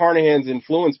tell what Carnahan's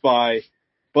influenced by,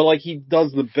 but, like, he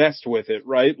does the best with it,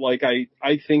 right? Like, I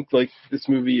think, like, this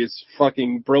movie is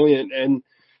fucking brilliant, and,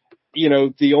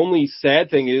 the only sad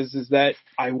thing is that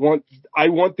I want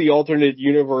the alternate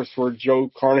universe where Joe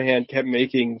Carnahan kept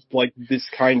making, like, this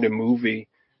kind of movie.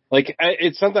 Like,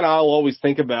 it's something I'll always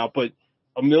think about, but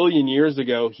a million years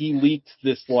ago, he leaked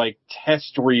this, like,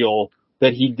 test reel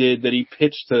that he did, that he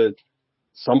pitched to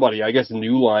somebody, I guess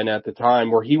New Line at the time,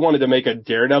 where he wanted to make a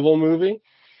Daredevil movie,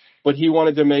 but he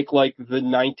wanted to make, like, the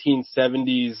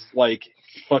 1970s, like,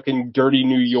 fucking dirty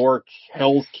New York,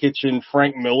 Hell's Kitchen,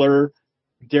 Frank Miller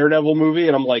Daredevil movie.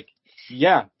 And I'm like,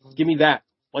 yeah, give me that.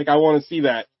 Like, I want to see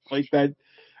that. Like, that,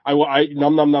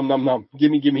 nom.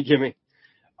 Gimme.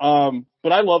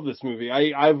 But I love this movie.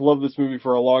 I've loved this movie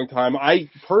for a long time. I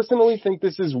personally think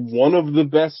this is one of the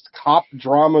best cop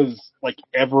dramas, like,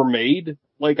 ever made.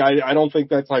 Like, I don't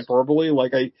think that's hyperbole.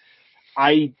 Like,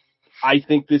 I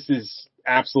think this is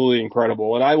absolutely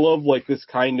incredible. And I love, like, this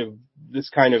kind of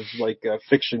like,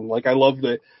 fiction. Like, I love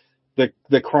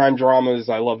the crime dramas.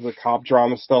 I love the cop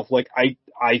drama stuff. Like,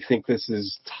 I think this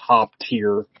is top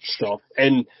tier stuff.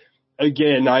 And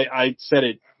again, I said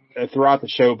it throughout the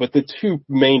show, but the two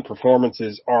main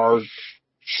performances are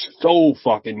so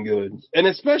fucking good. And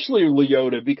especially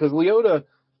Leota, because Leota,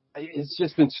 it's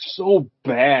just been so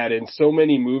bad in so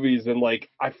many movies. And, like,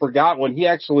 I forgot when he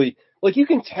actually, like, you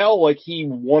can tell, like, he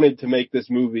wanted to make this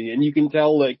movie, and you can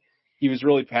tell, like, he was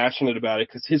really passionate about it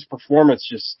because his performance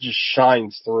just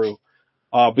shines through.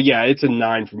 But yeah, it's a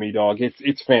 9 for me, dog.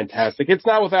 It's fantastic. It's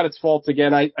not without its faults.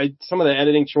 Again, some of the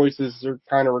editing choices are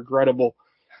kind of regrettable.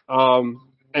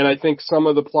 And I think some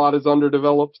of the plot is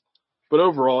underdeveloped, but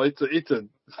overall, it's a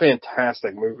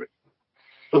fantastic movie.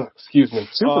 Ugh, excuse me.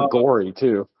 Super gory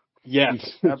too.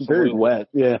 Yes, absolutely. Very wet.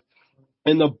 Yeah.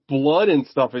 And the blood and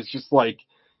stuff is just like,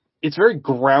 it's very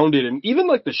grounded, and even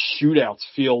like the shootouts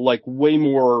feel like way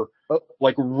more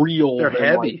like real. They're than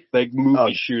heavy. like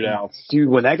movie shootouts. Dude,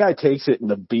 when that guy takes it in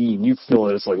the beam, you feel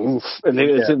it. It's like, oof. And then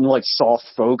it's in like soft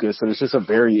focus, and it's just a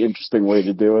very interesting way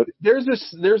to do it. There's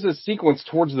a sequence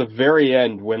towards the very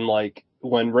end when Ray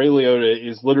Liotta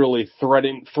is literally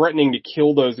threatening to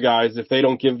kill those guys if they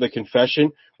don't give the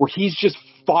confession, where he's just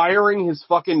firing his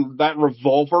that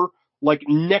revolver, like,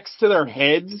 next to their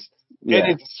heads. Yeah.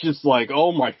 And it's just like,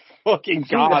 oh my fucking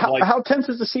god. How tense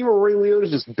is the scene where Ray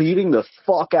Liotta's just beating the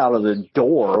fuck out of the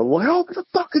door? Like, open the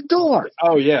fucking door.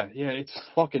 Oh yeah, it's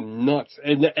fucking nuts.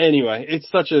 And anyway, it's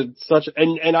such and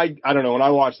I don't know, when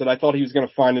I watched it, I thought he was going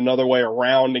to find another way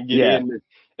around and get in.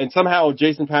 And somehow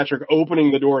Jason Patric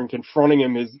opening the door and confronting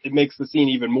him it makes the scene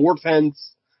even more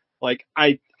tense. Like,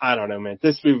 I don't know, man.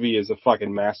 This movie is a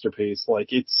fucking masterpiece. Like,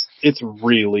 it's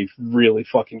really, really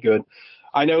fucking good.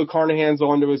 I know Carnahan's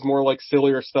onto his more like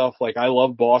sillier stuff. Like, I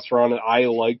love Boss Run. I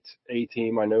liked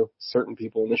A-Team. I know certain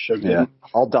people in this show didn't. Yeah,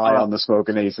 I'll die on the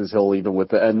Smoking Aces hill even with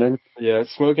the ending. Yeah,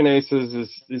 Smoking Aces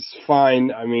is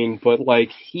fine. I mean, but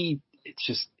like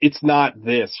it's not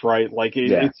this, right? Like,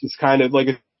 it's just kind of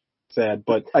like sad,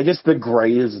 but I guess The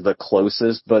Grey is the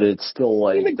closest, but it's still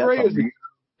like, I mean, The Grey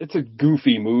it's a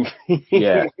goofy movie.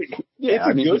 Yeah. It's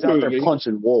a good he's out there movie.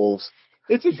 punching wolves.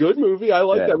 It's a good movie. I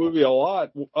like that movie a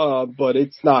lot. But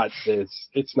it's not this.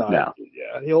 It's not. No.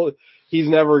 Yeah. He's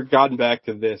never gotten back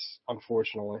to this,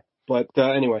 unfortunately. But,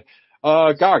 anyway,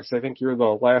 Gogs, I think you're the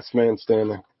last man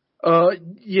standing.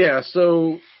 Yeah.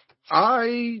 So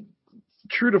I,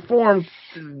 true to form,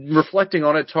 reflecting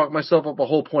on it, talked myself up a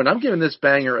whole point. I'm giving this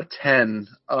banger a 10.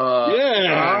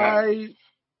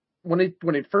 When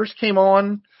it first came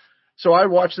on, so I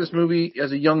watched this movie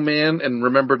as a young man and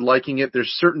remembered liking it. There's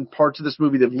certain parts of this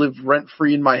movie that lived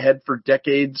rent-free in my head for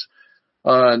decades.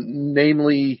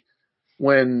 Namely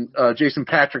when Jason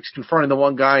Patric's confronting the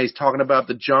one guy, he's talking about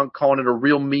the junk, calling it a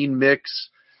real mean mix.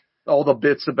 All the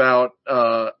bits about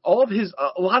a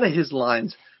lot of his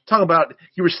lines. Talking about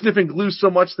you were sniffing glue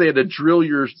so much they had to drill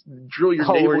your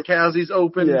navel cavities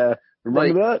open. Yeah,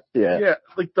 remember that? Yeah,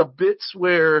 like the bits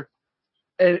where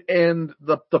and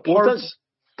the parts.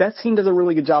 That scene does a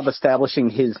really good job establishing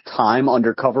his time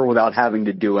undercover without having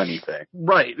to do anything.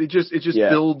 Right. It just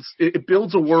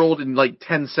builds a world in like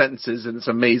 10 sentences, and it's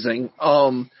amazing.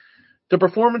 The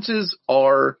performances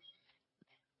are,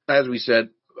 as we said,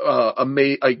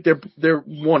 amazing. Like they're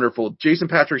wonderful. Jason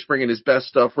Patric's bringing his best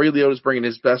stuff. Ray Liotta's bringing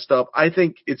his best stuff. I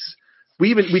think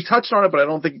we touched on it, but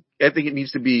I think it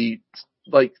needs to be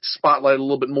like spotlighted a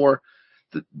little bit more.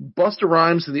 Busta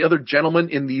Rhymes and the other gentleman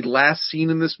in the last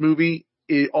scene in this movie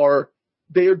they are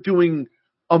doing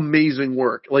amazing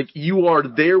work. Like, you are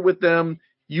there with them.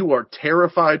 You are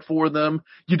terrified for them.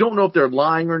 You don't know if they're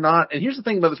lying or not. And here's the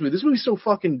thing about this movie. This movie's so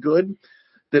fucking good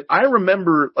that I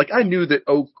remember, like, I knew that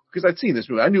Oak, because I'd seen this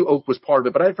movie. I knew Oak was part of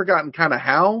it, but I'd forgotten kind of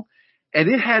how. And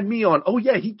it had me on, oh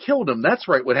yeah, he killed him. That's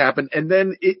right, what happened. And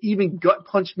then it even gut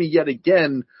punched me yet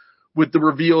again with the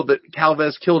reveal that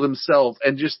Calvez killed himself,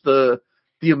 and just the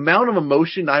amount of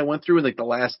emotion I went through in like the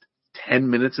last 10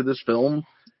 minutes of this film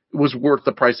was worth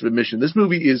the price of admission. This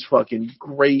movie is fucking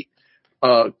great.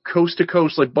 Coast to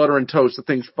coast, like butter and toast. The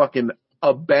thing's fucking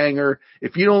a banger.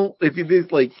 If you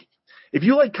like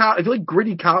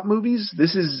gritty cop movies,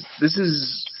 this is,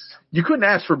 you couldn't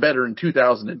ask for better in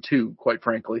 2002, quite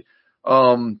frankly.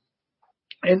 And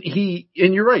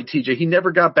you're right, TJ, he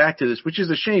never got back to this, which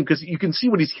is a shame, because you can see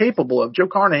what he's capable of. Joe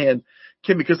Carnahan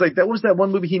can, because like that was that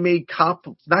one movie he made, Cop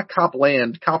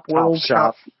World,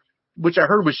 which I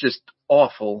heard was just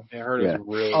awful. I heard it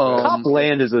was really Cop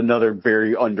Land is another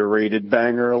very underrated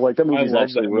banger. Like, that movie's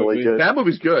actually really good. That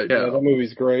movie's good. Yeah, that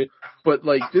movie's great. But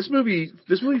like this movie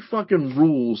fucking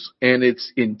rules, and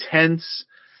it's intense,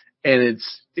 and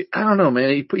I don't know,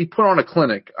 man. He put on a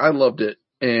clinic. I loved it,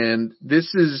 and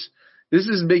this is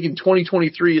making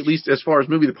 2023, at least as far as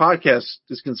Movie the Podcast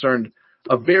is concerned,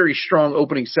 a very strong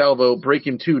opening salvo.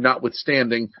 Breaking 2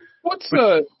 notwithstanding. I'm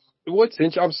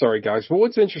sorry, guys, but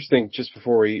what's interesting, just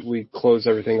before we close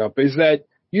everything up, is that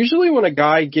usually when a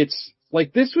guy gets,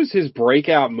 like, this was his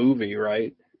breakout movie,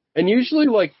 right? And usually,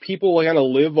 like, people kind of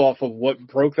live off of what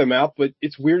broke them out, but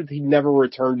it's weird that he never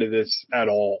returned to this at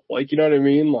all. Like, you know what I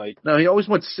mean? Like, no, he always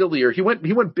went sillier. He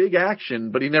went big action,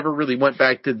 but he never really went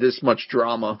back to this much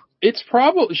drama. It's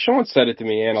probably, Sean said it to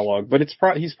me, analog, but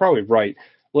he's probably right.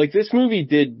 Like, this movie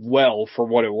did well for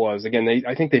what it was. Again,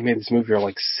 I think they made this movie for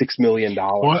like $6 million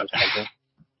or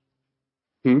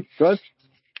something. Go ahead.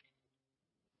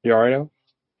 You alright, Al?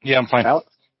 Yeah, I'm fine.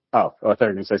 Alex? Oh, I thought you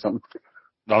were going to say something.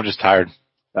 No, I'm just tired.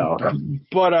 Oh, okay.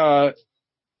 But,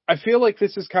 I feel like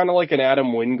this is kind of like an Adam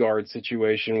Wingard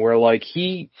situation where, like,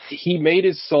 he made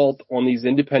his salt on these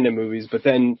independent movies, but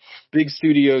then big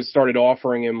studios started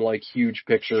offering him, like, huge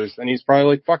pictures, and he's probably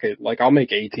like, fuck it, like, I'll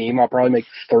make A-Team, I'll probably make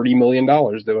 $30 million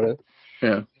doing it.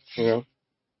 Yeah. You know?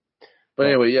 But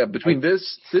anyway, yeah, between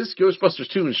this Ghostbusters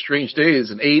 2 and Strange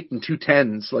Days and 8 and 2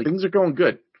 10s, like, things are going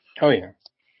good. Oh, yeah.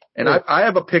 And yeah. I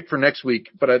have a pick for next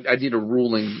week, but I need a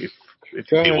ruling. If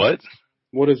what?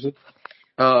 What is it?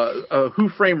 Who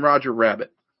Framed Roger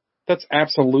Rabbit? That's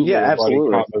absolutely Yeah, a buddy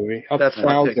absolutely. cop movie. That's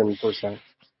my pick. 1,000%.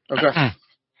 Okay.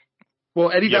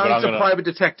 Well, Eddie Yeah, but Valiant's I'm a gonna- private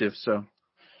detective, so.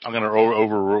 I'm going to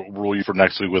overrule you for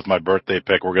next week with my birthday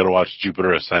pick. We're going to watch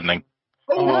Jupiter Ascending.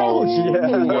 Oh, yeah.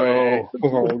 no.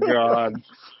 Oh, God.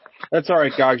 That's all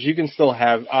right, Gogs. You can still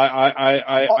have.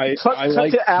 Cut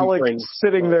like to Alec Ukraine.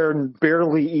 sitting there and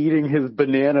barely eating his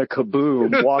banana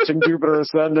kaboom, watching Jupiter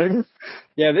Ascending.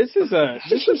 Yeah, this is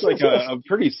like a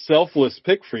pretty selfless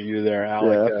pick for you there,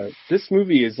 Alec. Yeah. This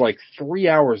movie is like 3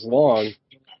 hours long.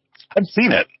 I've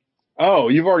seen it. Oh,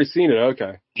 you've already seen it.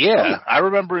 Okay. Yeah. I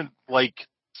remember,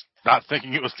 not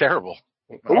thinking it was terrible.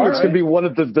 Ooh, All it's right. gonna be one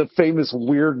of the famous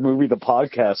weird movie the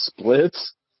podcast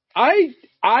splits.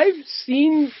 I've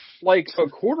seen like a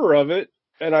quarter of it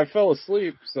and I fell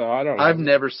asleep, so I don't know. I've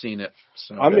never seen it.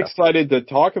 So. I'm excited to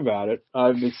talk about it.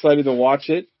 I'm excited to watch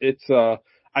it. It's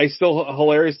I still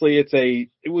hilariously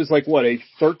it was like what, a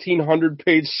 1,300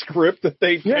 page script that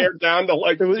they pared down to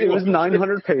like It was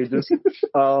 900 pages.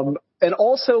 And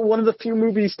also one of the few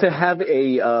movies to have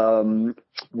a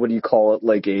what do you call it,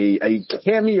 like a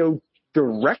cameo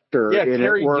director in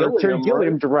Terry it, where Gilliam, Terry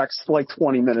Gilliam directs like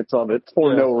 20 minutes of it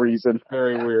for no reason.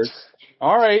 Very weird.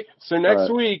 All right, so next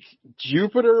Right. week,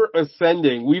 Jupiter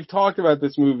Ascending. We've talked about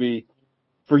this movie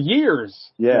for years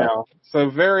now. So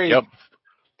very. Yep.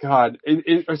 God,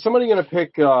 is somebody going to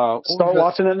pick? Start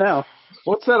watching it now.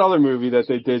 What's that other movie that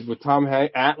they did with Tom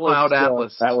Hanks? Atlas. Cloud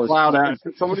Atlas. Cloud Atlas.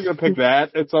 Is somebody going to pick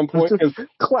that at some point? 'Cause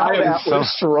Cloud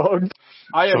Atlas shrugged.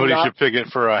 Somebody should pick it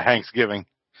for Thanksgiving.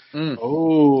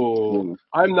 Oh,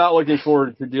 I'm not looking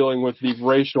forward to dealing with the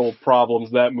racial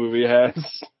problems that movie has.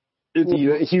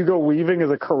 Hugo Weaving is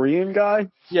a Korean guy?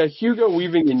 Yeah, Hugo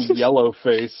Weaving in yellow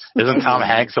face. Isn't Tom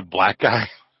Hanks a black guy?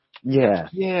 Yeah.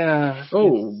 Yeah.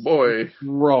 Oh, boy.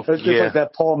 Rough. It's just like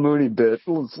that Paul Mooney bit.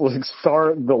 It's like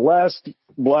the last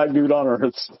black dude on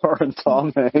earth starring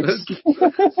Tom Hanks.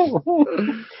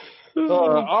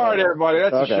 All right, everybody.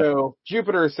 That's the show.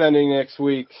 Jupiter Ascending next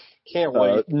week. Can't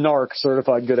wait. Narc,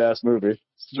 certified good ass movie.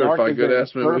 Certified good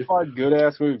ass movie. Certified good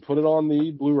ass movie. Put it on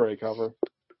the Blu-ray cover.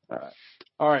 All right.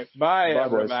 All right. Bye Bye,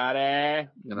 boys. everybody.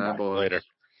 Good night, boys. Later.